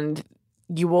you and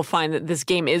you will find that this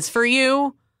game is for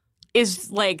you is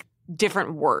like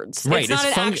different words. Right. It's not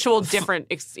an actual different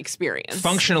experience.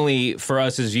 Functionally, for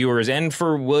us as viewers and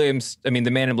for Williams, the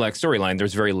Man in Black storyline,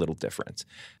 there's very little difference.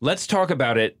 Let's talk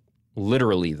about it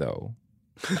literally, though.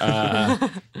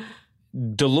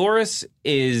 Dolores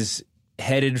is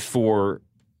headed for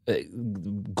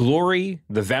glory,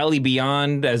 the valley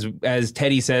beyond, as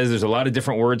Teddy says. There's a lot of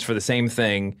different words for the same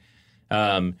thing.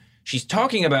 She's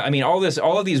talking about,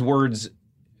 all of these words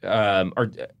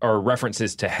are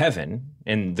references to heaven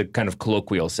in the kind of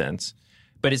colloquial sense,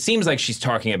 but it seems like she's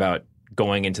talking about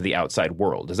going into the outside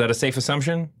world. Is that a safe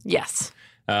assumption? Yes.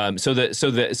 So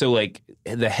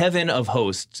the heaven of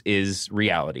hosts is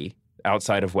reality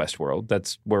outside of Westworld.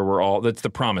 That's where that's the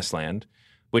promised land,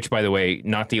 which, by the way,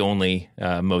 not the only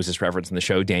Moses reference in the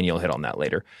show. Daniel hit on that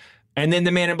later. And then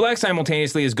the Man in Black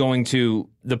simultaneously is going to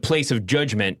the place of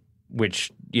judgment,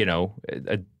 which,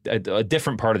 a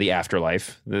different part of the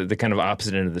afterlife, the kind of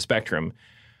opposite end of the spectrum.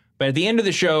 But at the end of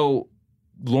the show,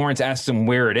 Lawrence asks him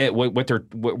where it is,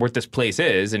 what this place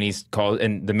is, and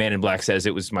and the Man in Black says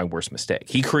it was my worst mistake.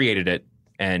 He created it,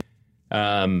 and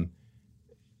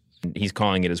he's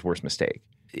calling it his worst mistake.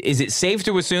 Is it safe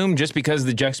to assume, just because of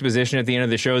the juxtaposition at the end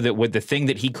of the show, that what the thing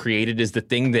that he created is the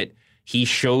thing that he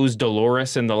shows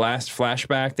Dolores in the last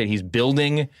flashback that he's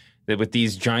building? That with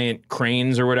these giant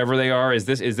cranes or whatever they are, is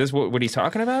this what he's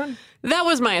talking about? That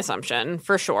was my assumption,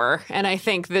 for sure. And I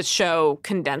think this show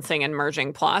condensing and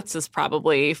merging plots is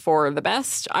probably for the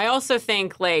best. I also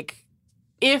think, like,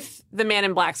 if the Man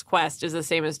in Black's quest is the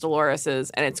same as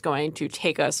Dolores's and it's going to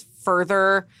take us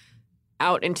further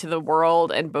out into the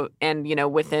world and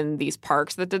within these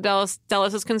parks that Dallas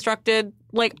has constructed,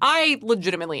 like, I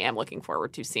legitimately am looking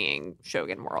forward to seeing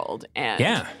Shogun World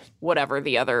and whatever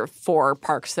the other 4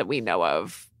 parks that we know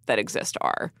of that exist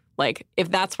are. Like, if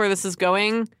that's where this is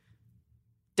going,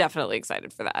 definitely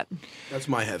excited for that. That's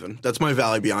my heaven. That's my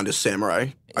valley beyond is samurai.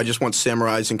 I just want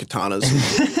samurais and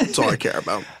katanas. That's all I care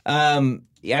about.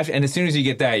 Yeah, and as soon as you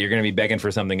get that, you're going to be begging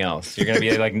for something else. You're going to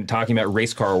be like talking about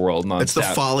race car world nonstop. It's the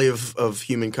folly of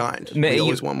humankind. We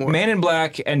always want more. Man in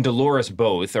Black and Dolores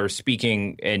both are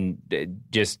speaking in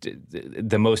just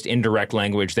the most indirect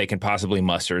language they can possibly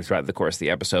muster throughout the course of the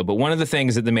episode. But one of the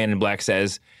things that the Man in Black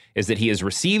says is that he has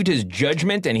received his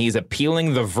judgment and he's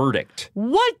appealing the verdict.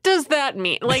 What does that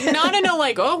mean? Like, not in a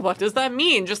like, oh, what does that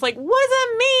mean? Just like, what does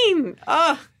that mean?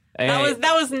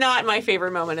 That was not my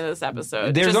favorite moment in this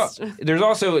episode. There's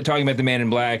also talking about the Man in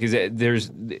Black is that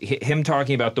there's him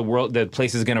talking about the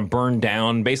place is going to burn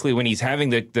down. Basically, when he's having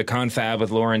the confab with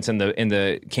Lawrence in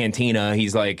the cantina,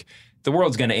 he's like, the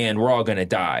world's going to end. We're all going to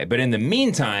die. But in the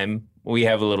meantime, we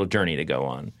have a little journey to go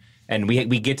on, and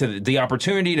we get to the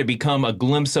opportunity to become a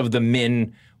glimpse of the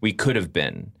men we could have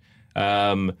been.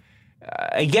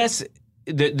 I guess.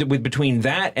 Between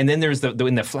that and then there's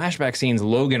in the flashback scenes,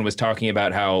 Logan was talking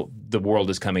about how the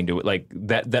world is coming to it. Like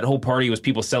that whole party was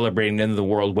people celebrating the end of the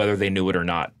world, whether they knew it or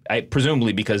not.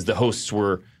 Presumably because the hosts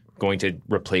were going to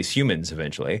replace humans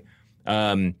eventually.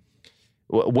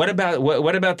 What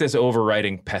about this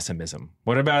overriding pessimism?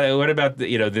 What about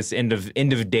this end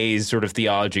of days sort of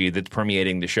theology that's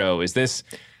permeating the show?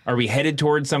 Are we headed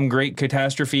towards some great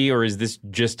catastrophe, or is this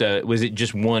was it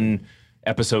just one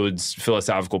episode's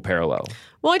philosophical parallel?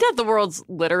 Well, I doubt the world's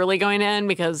literally going to end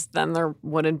because then there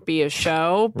wouldn't be a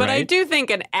show. But I do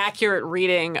think an accurate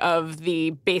reading of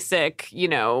the basic,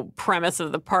 premise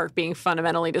of the park being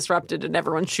fundamentally disrupted and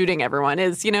everyone shooting everyone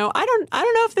is, I don't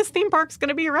know if this theme park's going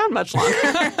to be around much longer.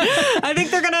 I think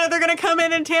they're gonna come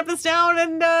in and tamp this down,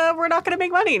 and we're not going to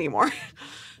make money anymore.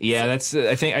 Yeah,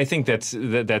 I think that's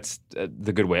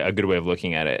the good way. A good way of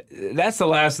looking at it. That's the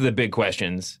last of the big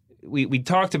questions. We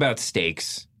talked about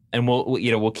stakes, and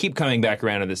we'll keep coming back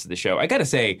around to this at the show. I got to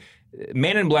say,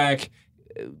 Man in Black,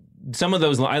 some of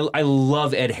those I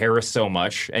love Ed Harris so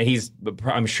much, and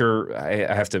I'm sure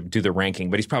I have to do the ranking,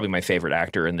 but he's probably my favorite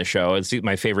actor in the show. It's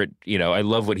my favorite. I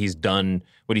love what he's done,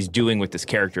 what he's doing with this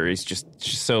character. He's just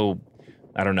so,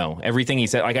 I don't know, everything he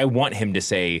said. Like, I want him to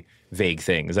say vague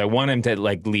things. I want him to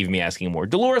leave me asking more.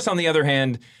 Dolores, on the other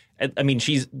hand, I mean,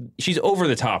 she's over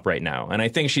the top right now, and I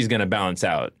think she's going to balance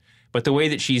out. but the way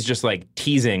that she's just like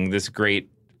teasing this great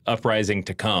uprising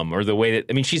to come, or the way that,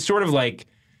 I mean, she's sort of like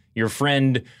your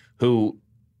friend who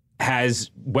has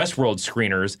Westworld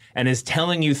screeners and is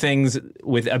telling you things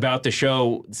about the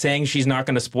show, saying she's not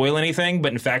going to spoil anything,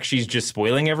 but in fact she's just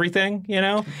spoiling everything. You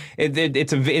know,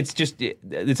 it's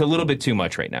a little bit too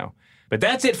much right now. But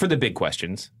that's it for the big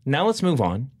questions. Now let's move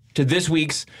on to this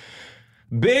week's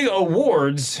big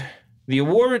awards.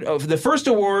 The first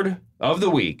award of the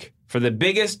week for the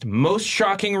biggest, most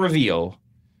shocking reveal.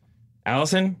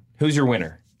 Allison, who's your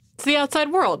winner? It's The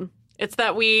Outside World. It's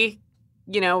that we,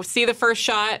 see the first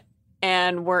shot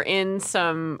and we're in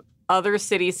some other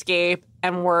cityscape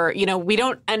and we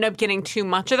don't end up getting too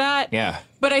much of that. Yeah.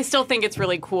 But I still think it's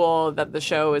really cool that the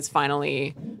show is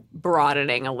finally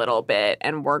broadening a little bit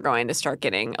and we're going to start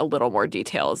getting a little more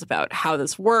details about how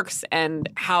this works and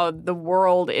how the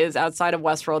world is outside of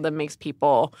Westworld that makes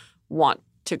people want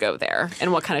to go there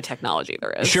and what kind of technology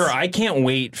there is. Sure, I can't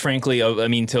wait, frankly,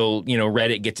 till,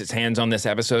 Reddit gets its hands on this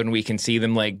episode and we can see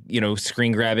them,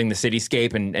 screen grabbing the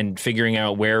cityscape and figuring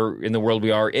out where in the world we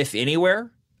are, if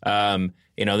anywhere.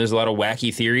 There's a lot of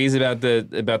wacky theories about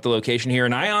the location here.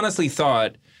 And I honestly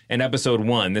thought in episode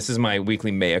 1, this is my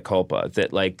weekly mea culpa,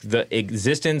 that, the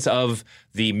existence of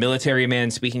the military man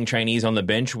speaking Chinese on the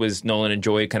bench was Nolan and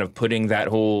Joy kind of putting that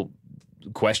whole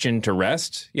question to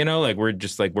rest,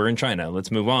 we're in China,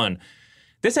 let's move on.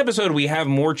 This episode we have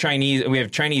Chinese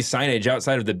signage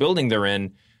outside of the building they're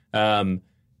in,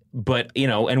 but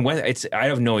I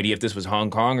have no idea if this was Hong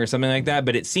Kong or something like that,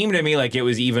 but it seemed to me like it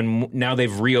was even, now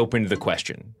they've reopened the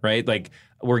question, right? Like,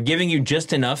 we're giving you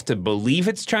just enough to believe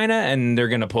it's China and they're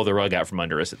going to pull the rug out from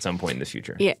under us at some point in the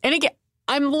future. Yeah, and again,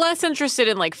 I'm less interested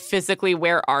in physically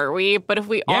where are we, but if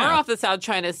we are off the South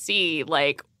China Sea,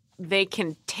 they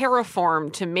can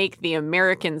terraform to make the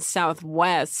American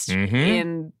Southwest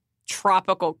in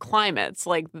tropical climates.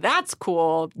 That's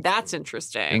cool. That's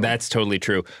interesting. That's totally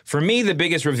true. For me, the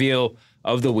biggest reveal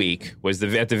of the week was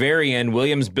at the very end,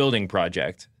 William's building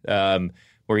project,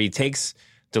 where he takes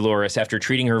Dolores after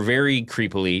treating her very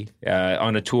creepily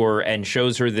on a tour and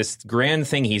shows her this grand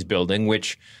thing he's building,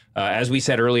 which, as we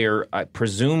said earlier,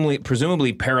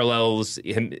 presumably parallels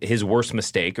his worst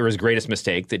mistake or his greatest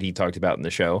mistake that he talked about in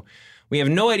the show. We have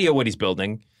no idea what he's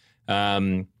building,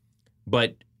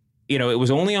 but it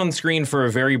was only on screen for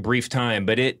a very brief time.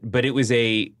 But it was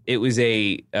a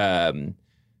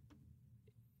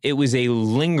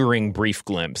lingering brief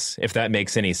glimpse, if that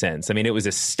makes any sense. I mean, it was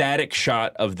a static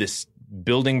shot of this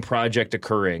building project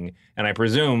occurring, and I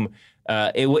presume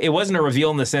it wasn't a reveal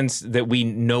in the sense that we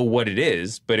know what it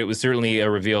is, but it was certainly a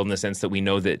reveal in the sense that we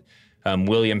know that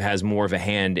William has more of a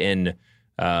hand in,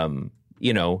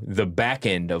 the back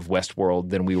end of Westworld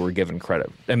than we were given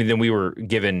credit. I mean, than we were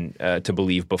given to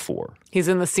believe before. He's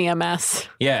in the CMS.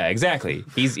 Yeah, exactly.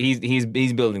 He's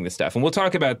building this stuff, and we'll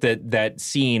talk about that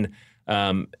scene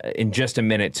in just a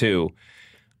minute too.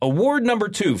 Award number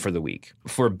 2 for the week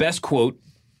for best quote,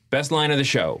 best line of the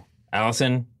show.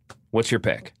 Allison, what's your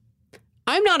pick?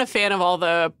 I'm not a fan of all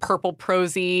the purple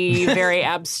prosy, very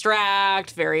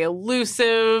abstract, very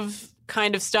elusive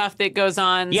kind of stuff that goes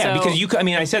on. Yeah, because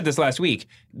I said this last week.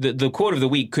 The quote of the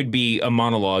week could be a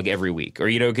monologue every week, or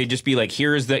it could just be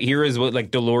here is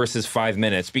what Dolores' 5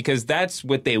 minutes, because that's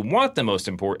what they want the most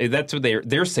important. That's what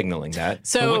they're signaling that.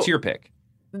 So what's your pick?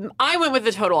 I went with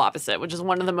the total opposite, which is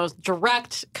one of the most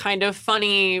direct, kind of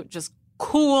funny, just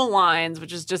cool lines,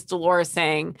 which is just Dolores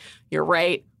saying, "You're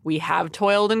right. We have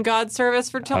toiled in God's service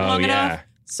for long enough,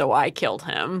 so I killed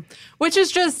him." Which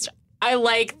is just, I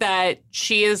like that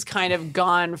she is kind of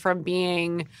gone from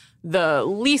being the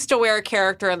least aware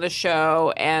character in the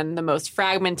show and the most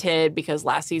fragmented, because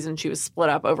last season she was split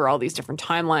up over all these different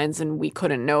timelines and we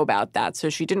couldn't know about that. So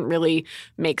she didn't really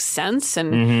make sense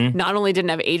and not only didn't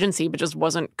have agency, but just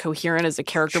wasn't coherent as a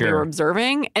character we were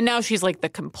observing. And now she's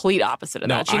the complete opposite of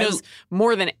that. She knows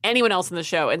more than anyone else in the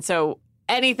show. And so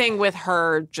anything with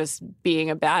her just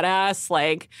being a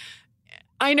badass,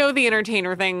 I know the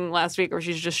entertainer thing last week where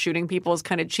she's just shooting people is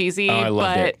kind of cheesy. Oh, I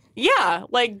loved it. Yeah,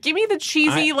 give me the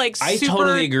cheesy, I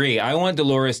totally agree. I want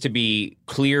Dolores to be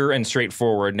clear and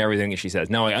straightforward in everything that she says.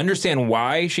 Now, I understand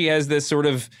why she has this sort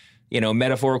of,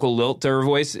 metaphorical lilt to her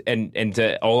voice and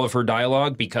to all of her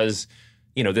dialogue, because,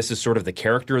 this is sort of the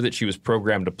character that she was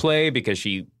programmed to play, because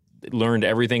she learned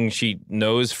everything she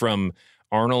knows from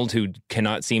Arnold, who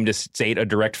cannot seem to state a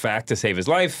direct fact to save his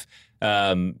life.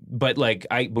 But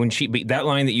that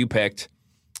line that you picked,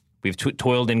 we've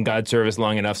toiled in God's service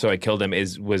long enough, so I killed him,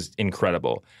 was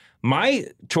incredible. My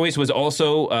choice was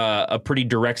also a pretty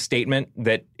direct statement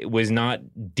that was not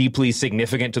deeply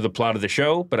significant to the plot of the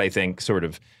show, but I think sort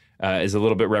of is a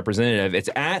little bit representative. It's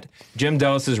at Jim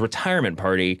Dallas's retirement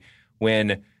party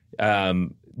when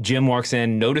Jim walks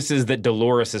in, notices that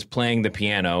Dolores is playing the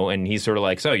piano, and he's sort of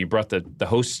like, so you brought the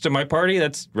hosts to my party?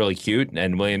 That's really cute.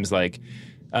 And William's like,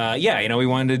 yeah, we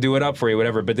wanted to do it up for you,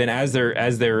 whatever. But then as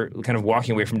they're kind of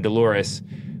walking away from Dolores,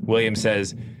 William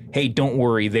says, hey, don't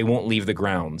worry, they won't leave the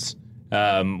grounds.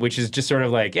 Which is just sort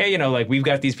of like, yeah, like we've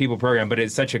got these people programmed, but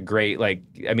it's such a great,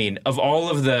 of all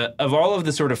of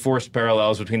the sort of forced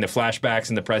parallels between the flashbacks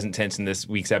and the present tense in this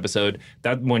week's episode,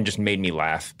 that one just made me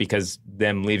laugh because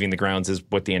them leaving the grounds is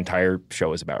what the entire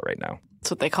show is about right now.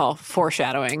 That's what they call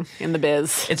foreshadowing in the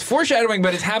biz. It's foreshadowing,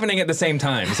 but it's happening at the same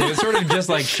time. So it's sort of just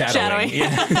like shadowing.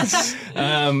 Yeah.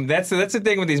 That's the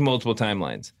thing with these multiple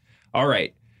timelines. All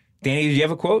right. Danny, did you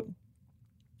have a quote?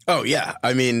 Oh, yeah.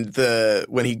 I mean,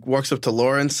 when he walks up to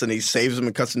Lawrence and he saves him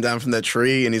and cuts him down from that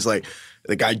tree, and he's like,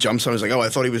 the guy jumps on him, he's like, oh, I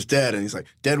thought he was dead. And he's like,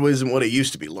 dead wasn't what it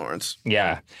used to be, Lawrence.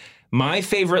 Yeah. My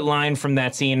favorite line from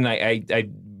that scene, I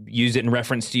used it in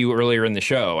reference to you earlier in the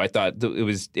show. I thought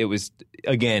it was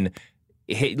again,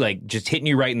 just hitting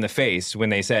you right in the face when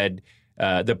they said,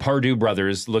 the Pardue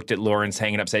brothers looked at Lawrence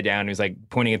hanging upside down. And he was like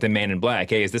pointing at the man in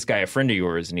black. Hey, is this guy a friend of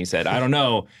yours? And he said, I don't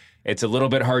know. It's a little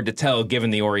bit hard to tell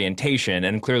given the orientation,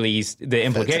 and clearly he's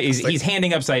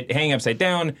hanging upside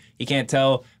down. He can't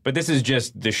tell, but this is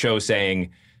just the show saying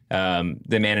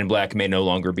the man in black may no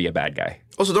longer be a bad guy.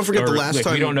 Also, don't forget the last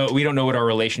time we don't know what our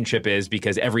relationship is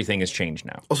because everything has changed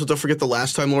now. Also, don't forget the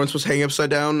last time Lawrence was hanging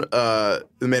upside down, the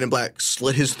man in black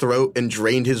slit his throat and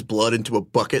drained his blood into a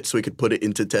bucket so he could put it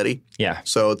into Teddy. Yeah,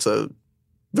 so it's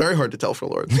very hard to tell for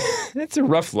Lawrence. It's a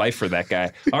rough life for that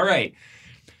guy. All right.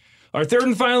 Our third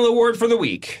and final award for the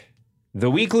week,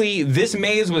 the weekly This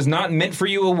Maze Was Not Meant For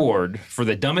You award for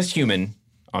the dumbest human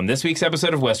on this week's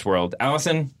episode of Westworld.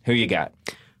 Allison, who you got?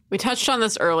 We touched on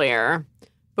this earlier,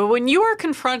 but when you are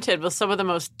confronted with some of the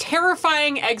most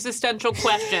terrifying existential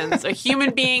questions a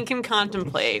human being can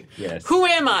contemplate, yes. Who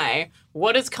am I?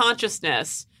 What is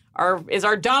consciousness? Is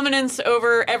our dominance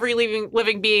over every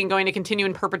living being going to continue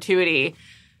in perpetuity?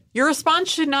 Your response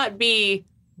should not be,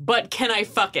 but can I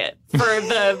fuck it for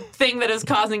the thing that is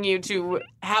causing you to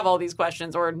have all these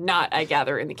questions, or not, I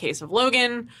gather, in the case of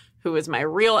Logan, who is my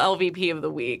real LVP of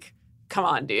the week. Come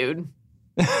on, dude.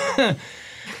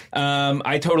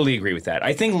 I totally agree with that.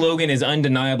 I think Logan is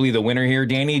undeniably the winner here.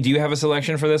 Danny, do you have a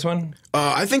selection for this one?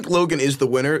 I think Logan is the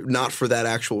winner, not for that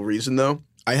actual reason, though.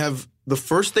 I have the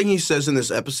first thing he says in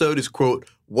this episode is, quote,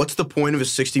 what's the point of a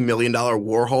 $60 million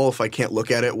Warhol if I can't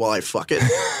look at it while I fuck it?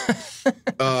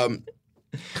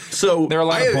 So there are a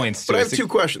lot of points to it. But I have two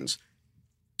questions.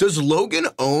 Does Logan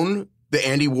own the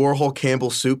Andy Warhol Campbell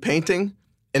suit painting?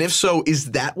 And if so,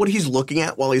 is that what he's looking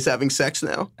at while he's having sex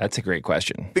now? That's a great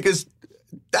question. Because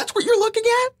that's what you're looking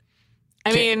at?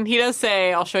 I mean, he does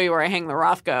say, I'll show you where I hang the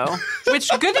Rothko, which,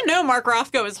 good to know, Mark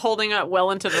Rothko is holding up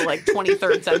well into the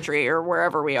 23rd century or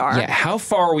wherever we are. Yeah, how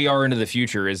far we are into the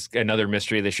future is another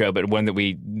mystery of the show, but one that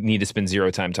we need to spend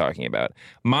zero time talking about.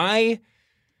 My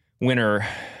winner,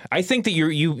 I think that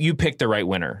you picked the right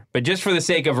winner, but just for the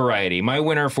sake of variety, my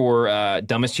winner for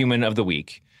Dumbest Human of the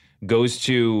Week goes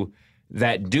to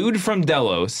that dude from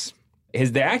Delos.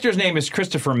 The actor's name is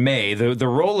Christopher May. The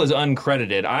role is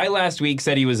uncredited. I last week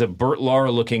said he was a Burt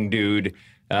Lahr-looking dude,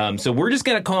 so we're just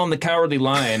going to call him the Cowardly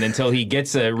Lion until he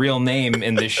gets a real name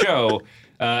in the show.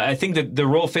 I think that the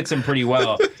role fits him pretty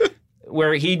well,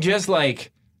 where he just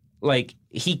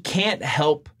he can't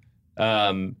help.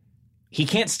 He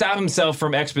can't stop himself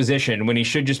from exposition when he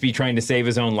should just be trying to save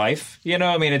his own life. You know,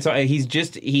 I mean,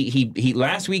 he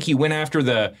last week he went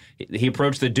after he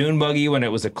approached the dune buggy when it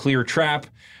was a clear trap.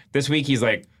 This week he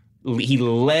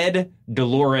led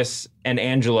Dolores and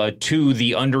Angela to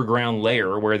the underground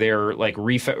lair where they're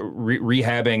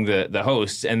rehabbing the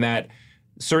hosts, and that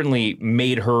certainly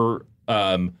made her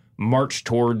march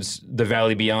towards the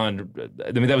valley beyond.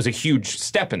 I mean, that was a huge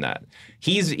step in that.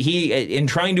 In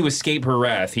trying to escape her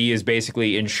wrath, he is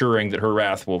basically ensuring that her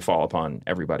wrath will fall upon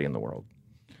everybody in the world.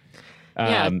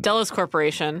 Yeah, Delos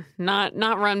Corporation, not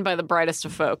run by the brightest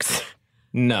of folks.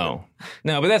 No,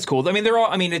 but that's cool. I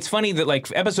mean, it's funny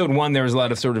that episode 1, there was a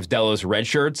lot of sort of Delos red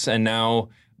shirts, and now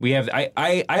we have,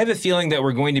 I have a feeling that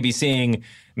we're going to be seeing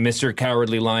Mr.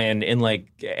 Cowardly Lion in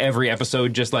every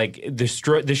episode, just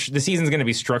the season's going to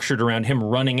be structured around him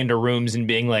running into rooms and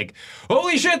being like,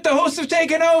 holy shit, the hosts have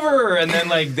taken over. And then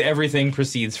everything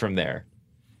proceeds from there.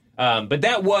 But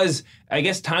that was, I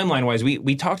guess, timeline wise,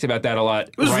 we talked about that a lot.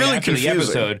 It was right really after confusing. the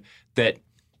episode that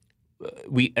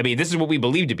this is what we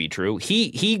believe to be true.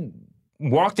 He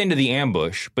walked into the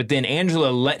ambush, but then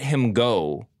Angela let him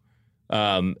go.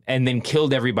 And then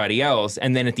killed everybody else.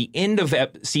 And then at the end of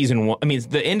season 1,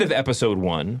 the end of episode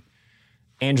 1,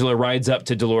 Angela rides up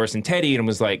to Dolores and Teddy and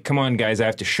was like, come on, guys, I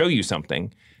have to show you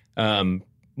something.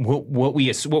 What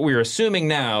we're assuming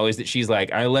now is that she's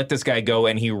like, I let this guy go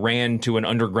and he ran to an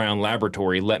underground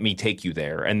laboratory. Let me take you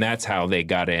there. And that's how they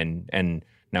got in. And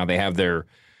now they have their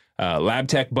lab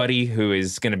tech buddy who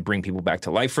is going to bring people back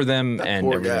to life for them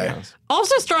and everything else.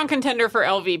 Also strong contender for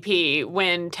LVP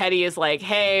when Teddy is like,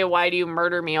 hey, why do you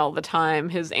murder me all the time?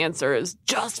 His answer is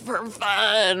just for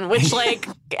fun, which like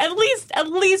at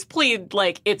least plead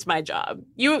like it's my job.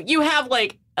 You have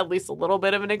like at least a little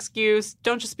bit of an excuse.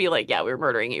 Don't just be like, yeah, we were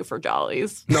murdering you for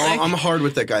jollies. No, like, I'm hard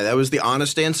with that guy. That was the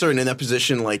honest answer. And in that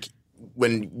position, like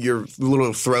when your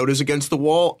little throat is against the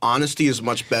wall, honesty is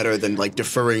much better than like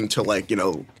deferring to like, you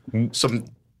know, some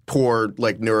poor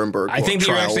like Nuremberg. I think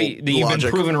trial you've been logic.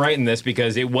 proven right in this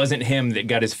because it wasn't him that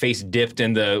got his face dipped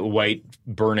in the white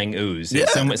burning ooze. Yeah.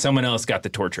 Someone else got the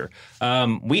torture.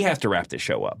 We have to wrap this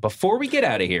show up. Before we get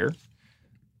out of here,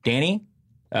 Danny,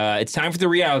 it's time for the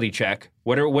reality check.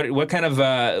 What are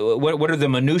the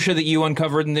minutia that you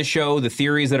uncovered in this show? The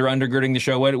theories that are undergirding the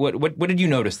show. What did you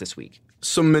notice this week?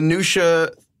 Some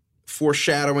minutia,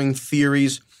 foreshadowing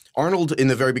theories. Arnold in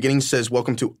the very beginning says,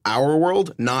 "Welcome to our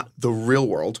world, not the real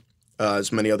world,"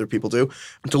 as many other people do.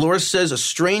 Dolores says, "A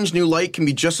strange new light can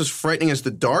be just as frightening as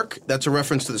the dark." That's a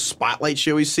reference to the spotlight she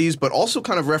always sees, but also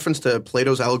kind of reference to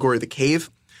Plato's allegory of the cave.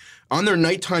 On their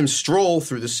nighttime stroll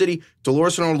through the city,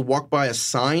 Dolores and Arnold walk by a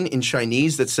sign in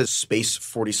Chinese that says Space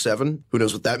 47. Who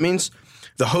knows what that means?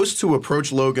 The hosts who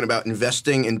approach Logan about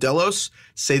investing in Delos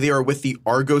say they are with the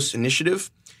Argos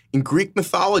Initiative. In Greek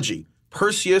mythology,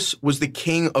 Perseus was the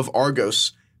king of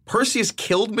Argos. Perseus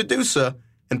killed Medusa,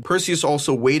 and Perseus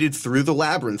also waded through the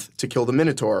labyrinth to kill the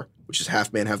Minotaur, which is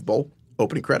half man, half bull.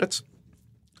 Opening credits.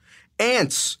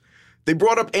 Ants. They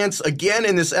brought up ants again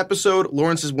in this episode.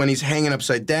 Lawrence is when he's hanging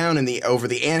upside down over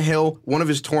the anthill. One of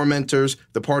his tormentors,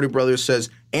 the Party Brothers, says,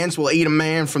 "Ants will eat a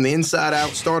man from the inside out,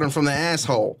 starting from the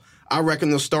asshole. I reckon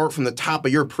they'll start from the top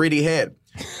of your pretty head."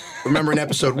 Remember in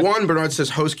episode 1, Bernard says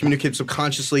hosts communicate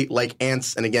subconsciously like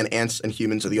ants. And again, ants and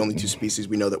humans are the only two species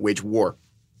we know that wage war.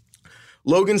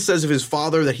 Logan says of his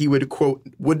father that he would, quote,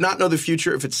 would not know the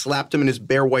future if it slapped him in his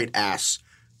bare white ass.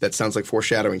 That sounds like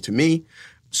foreshadowing to me.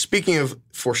 Speaking of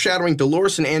foreshadowing,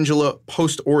 Dolores and Angela,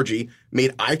 post-orgy,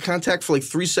 made eye contact for like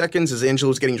 3 seconds as Angela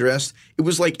was getting dressed. It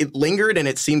was like it lingered and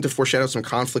it seemed to foreshadow some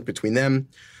conflict between them.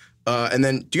 And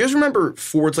then, do you guys remember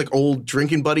Ford's like old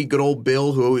drinking buddy, good old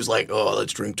Bill, who always like, oh,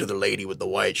 let's drink to the lady with the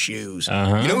white shoes.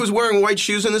 Uh-huh. You know who's wearing white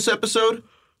shoes in this episode?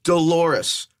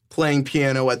 Dolores, playing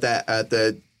piano at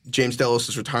the James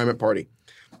Delos' retirement party.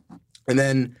 And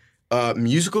then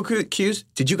musical cues.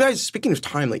 Did you guys, speaking of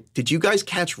time, like, did you guys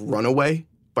catch Runaway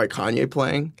by Kanye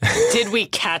playing? did we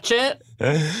catch it?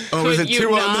 Oh, was it you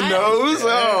too on not? the nose?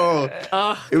 Oh,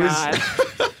 Oh, it God.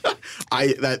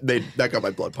 was. That got my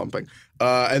blood pumping.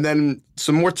 And then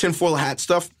some more tinfoil hat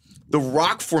stuff. The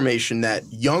rock formation that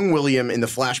young William in the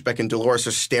flashback and Dolores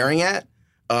are staring at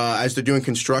as they're doing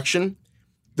construction.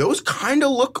 Those kind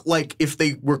of look like if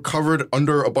they were covered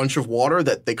under a bunch of water,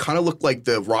 that they kind of look like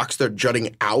the rocks that are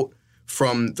jutting out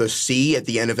from the sea at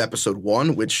the end of episode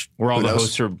 1, which Where all the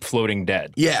hosts are floating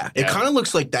dead. Yeah, it kind of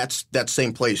looks like that's that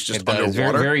same place, just underwater.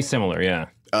 Very, very similar, yeah.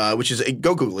 Which is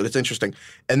go Google it; it's interesting.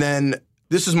 And then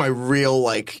this is my real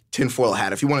like tinfoil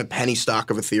hat. If you want a penny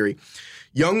stock of a theory,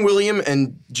 young William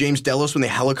and James Delos when they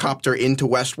helicopter into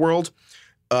Westworld.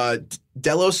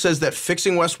 Delos says that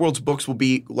fixing Westworld's books will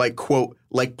be like, quote,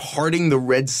 like parting the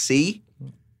Red Sea.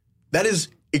 That is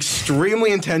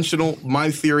extremely intentional. My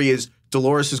theory is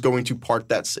Dolores is going to part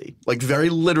that sea. Like very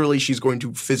literally, she's going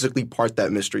to physically part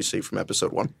that mystery sea from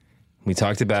episode 1. We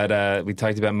talked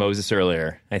about Moses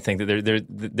earlier. I think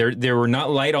that there were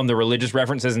not light on the religious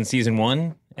references in season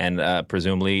 1, and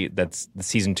presumably that's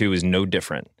season 2 is no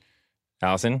different.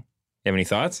 Allison, you have any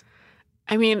thoughts?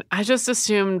 I mean, I just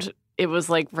assumed it was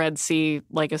like Red Sea,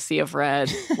 like a sea of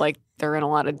red, like they're in a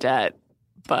lot of debt.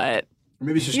 But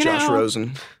maybe it's just Josh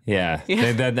Rosen. Yeah.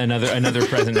 That another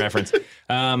present reference.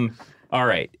 All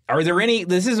right. Are there any?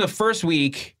 This is the first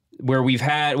week where we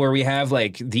have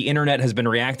like the internet has been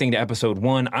reacting to episode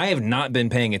 1. I have not been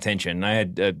paying attention. I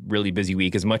had a really busy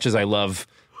week. As much as I love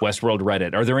Westworld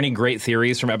Reddit, are there any great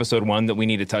theories from episode 1 that we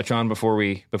need to touch on before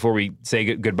we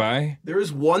say goodbye? There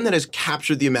is one that has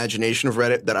captured the imagination of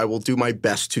Reddit that I will do my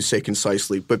best to say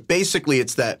concisely. But basically,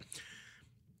 it's that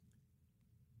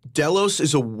Delos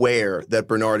is aware that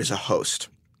Bernard is a host.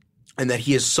 And that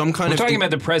he is some kind We're of... talking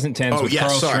about the present tense with Carl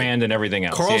Strand and everything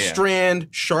else. Carl Strand,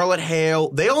 Charlotte Hale,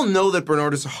 they all know that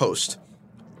Bernard is a host.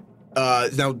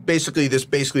 Now, basically, this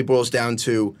boils down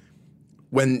to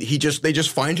when they just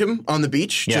find him on the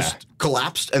beach, just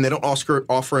collapsed, and they don't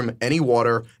offer him any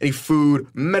water, any food,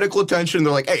 medical attention.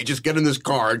 They're like, hey, just get in this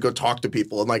car and go talk to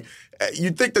people. And like,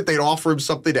 you'd think that they'd offer him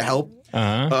something to help.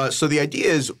 So the idea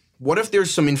is, what if there's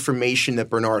some information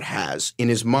that Bernard has in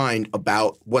his mind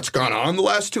about what's gone on the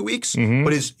last 2 weeks,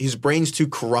 but his brain's too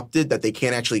corrupted that they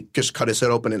can't actually just cut his head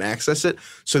open and access it?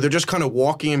 So they're just kind of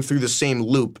walking him through the same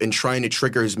loop and trying to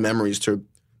trigger his memories to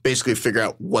basically figure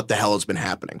out what the hell has been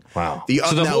happening. Wow.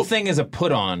 So the whole thing is a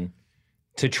put-on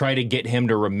to try to get him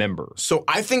to remember. So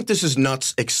I think this is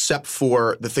nuts, except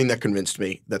for the thing that convinced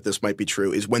me that this might be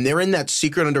true is when they're in that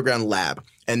secret underground lab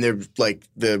and they're like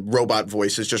the robot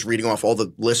voice is just reading off all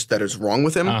the list that is wrong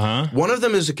with him. One of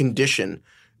them is a condition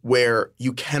where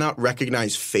you cannot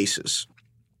recognize faces.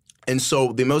 And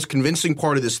so the most convincing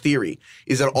part of this theory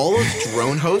is that all those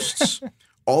drone hosts,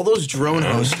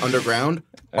 underground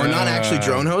are not actually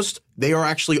drone hosts. They are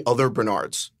actually other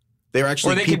Bernards. They're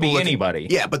actually or they could be anybody.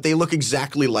 Yeah, but they look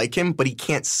exactly like him, but he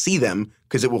can't see them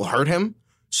because it will hurt him.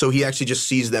 So he actually just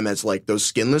sees them as like those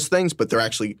skinless things, but they're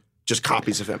actually just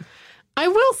copies of him. I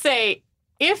will say,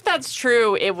 if that's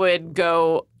true, it would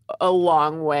go a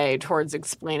long way towards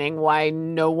explaining why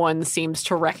no one seems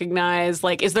to recognize.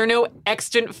 Like, is there no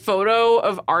extant photo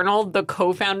of Arnold, the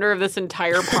co-founder of this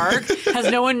entire park? Has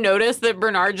no one noticed that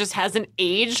Bernard just hasn't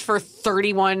aged for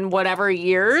 31 whatever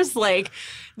years? Like,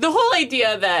 the whole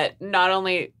idea that not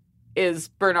only is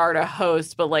Bernard a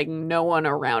host, but like no one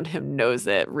around him knows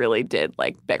it really did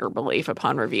like beggar belief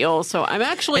upon reveal. So I'm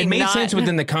actually It made sense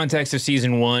within the context of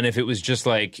season 1 if it was just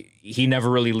like he never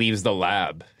really leaves the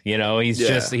lab. You know, he's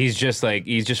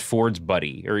just Ford's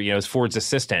buddy or, you know, Ford's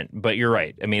assistant. But you're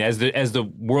right. I mean, as the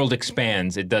world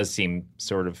expands, it does seem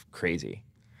sort of crazy.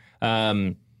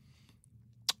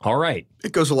 All right.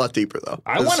 It goes a lot deeper, though.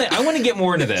 I want to get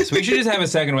more into this. We should just have a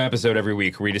second episode every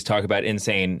week where we just talk about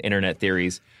insane internet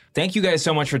theories. Thank you guys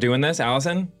so much for doing this,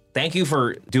 Allison. Thank you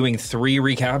for doing 3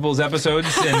 Recapables episodes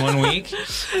in 1 week.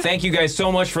 Thank you guys so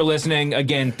much for listening.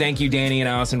 Again, thank you, Danny and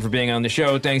Allison, for being on the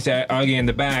show. Thanks to Augie in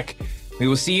the back. We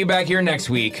will see you back here next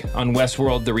week on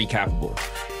Westworld, the Recapable.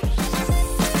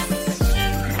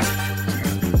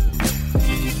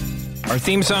 Our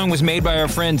theme song was made by our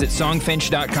friends at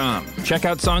songfinch.com. Check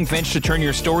out Songfinch to turn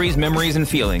your stories, memories, and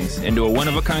feelings into a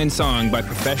one-of-a-kind song by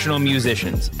professional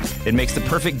musicians. It makes the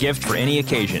perfect gift for any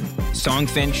occasion.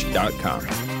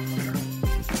 Songfinch.com.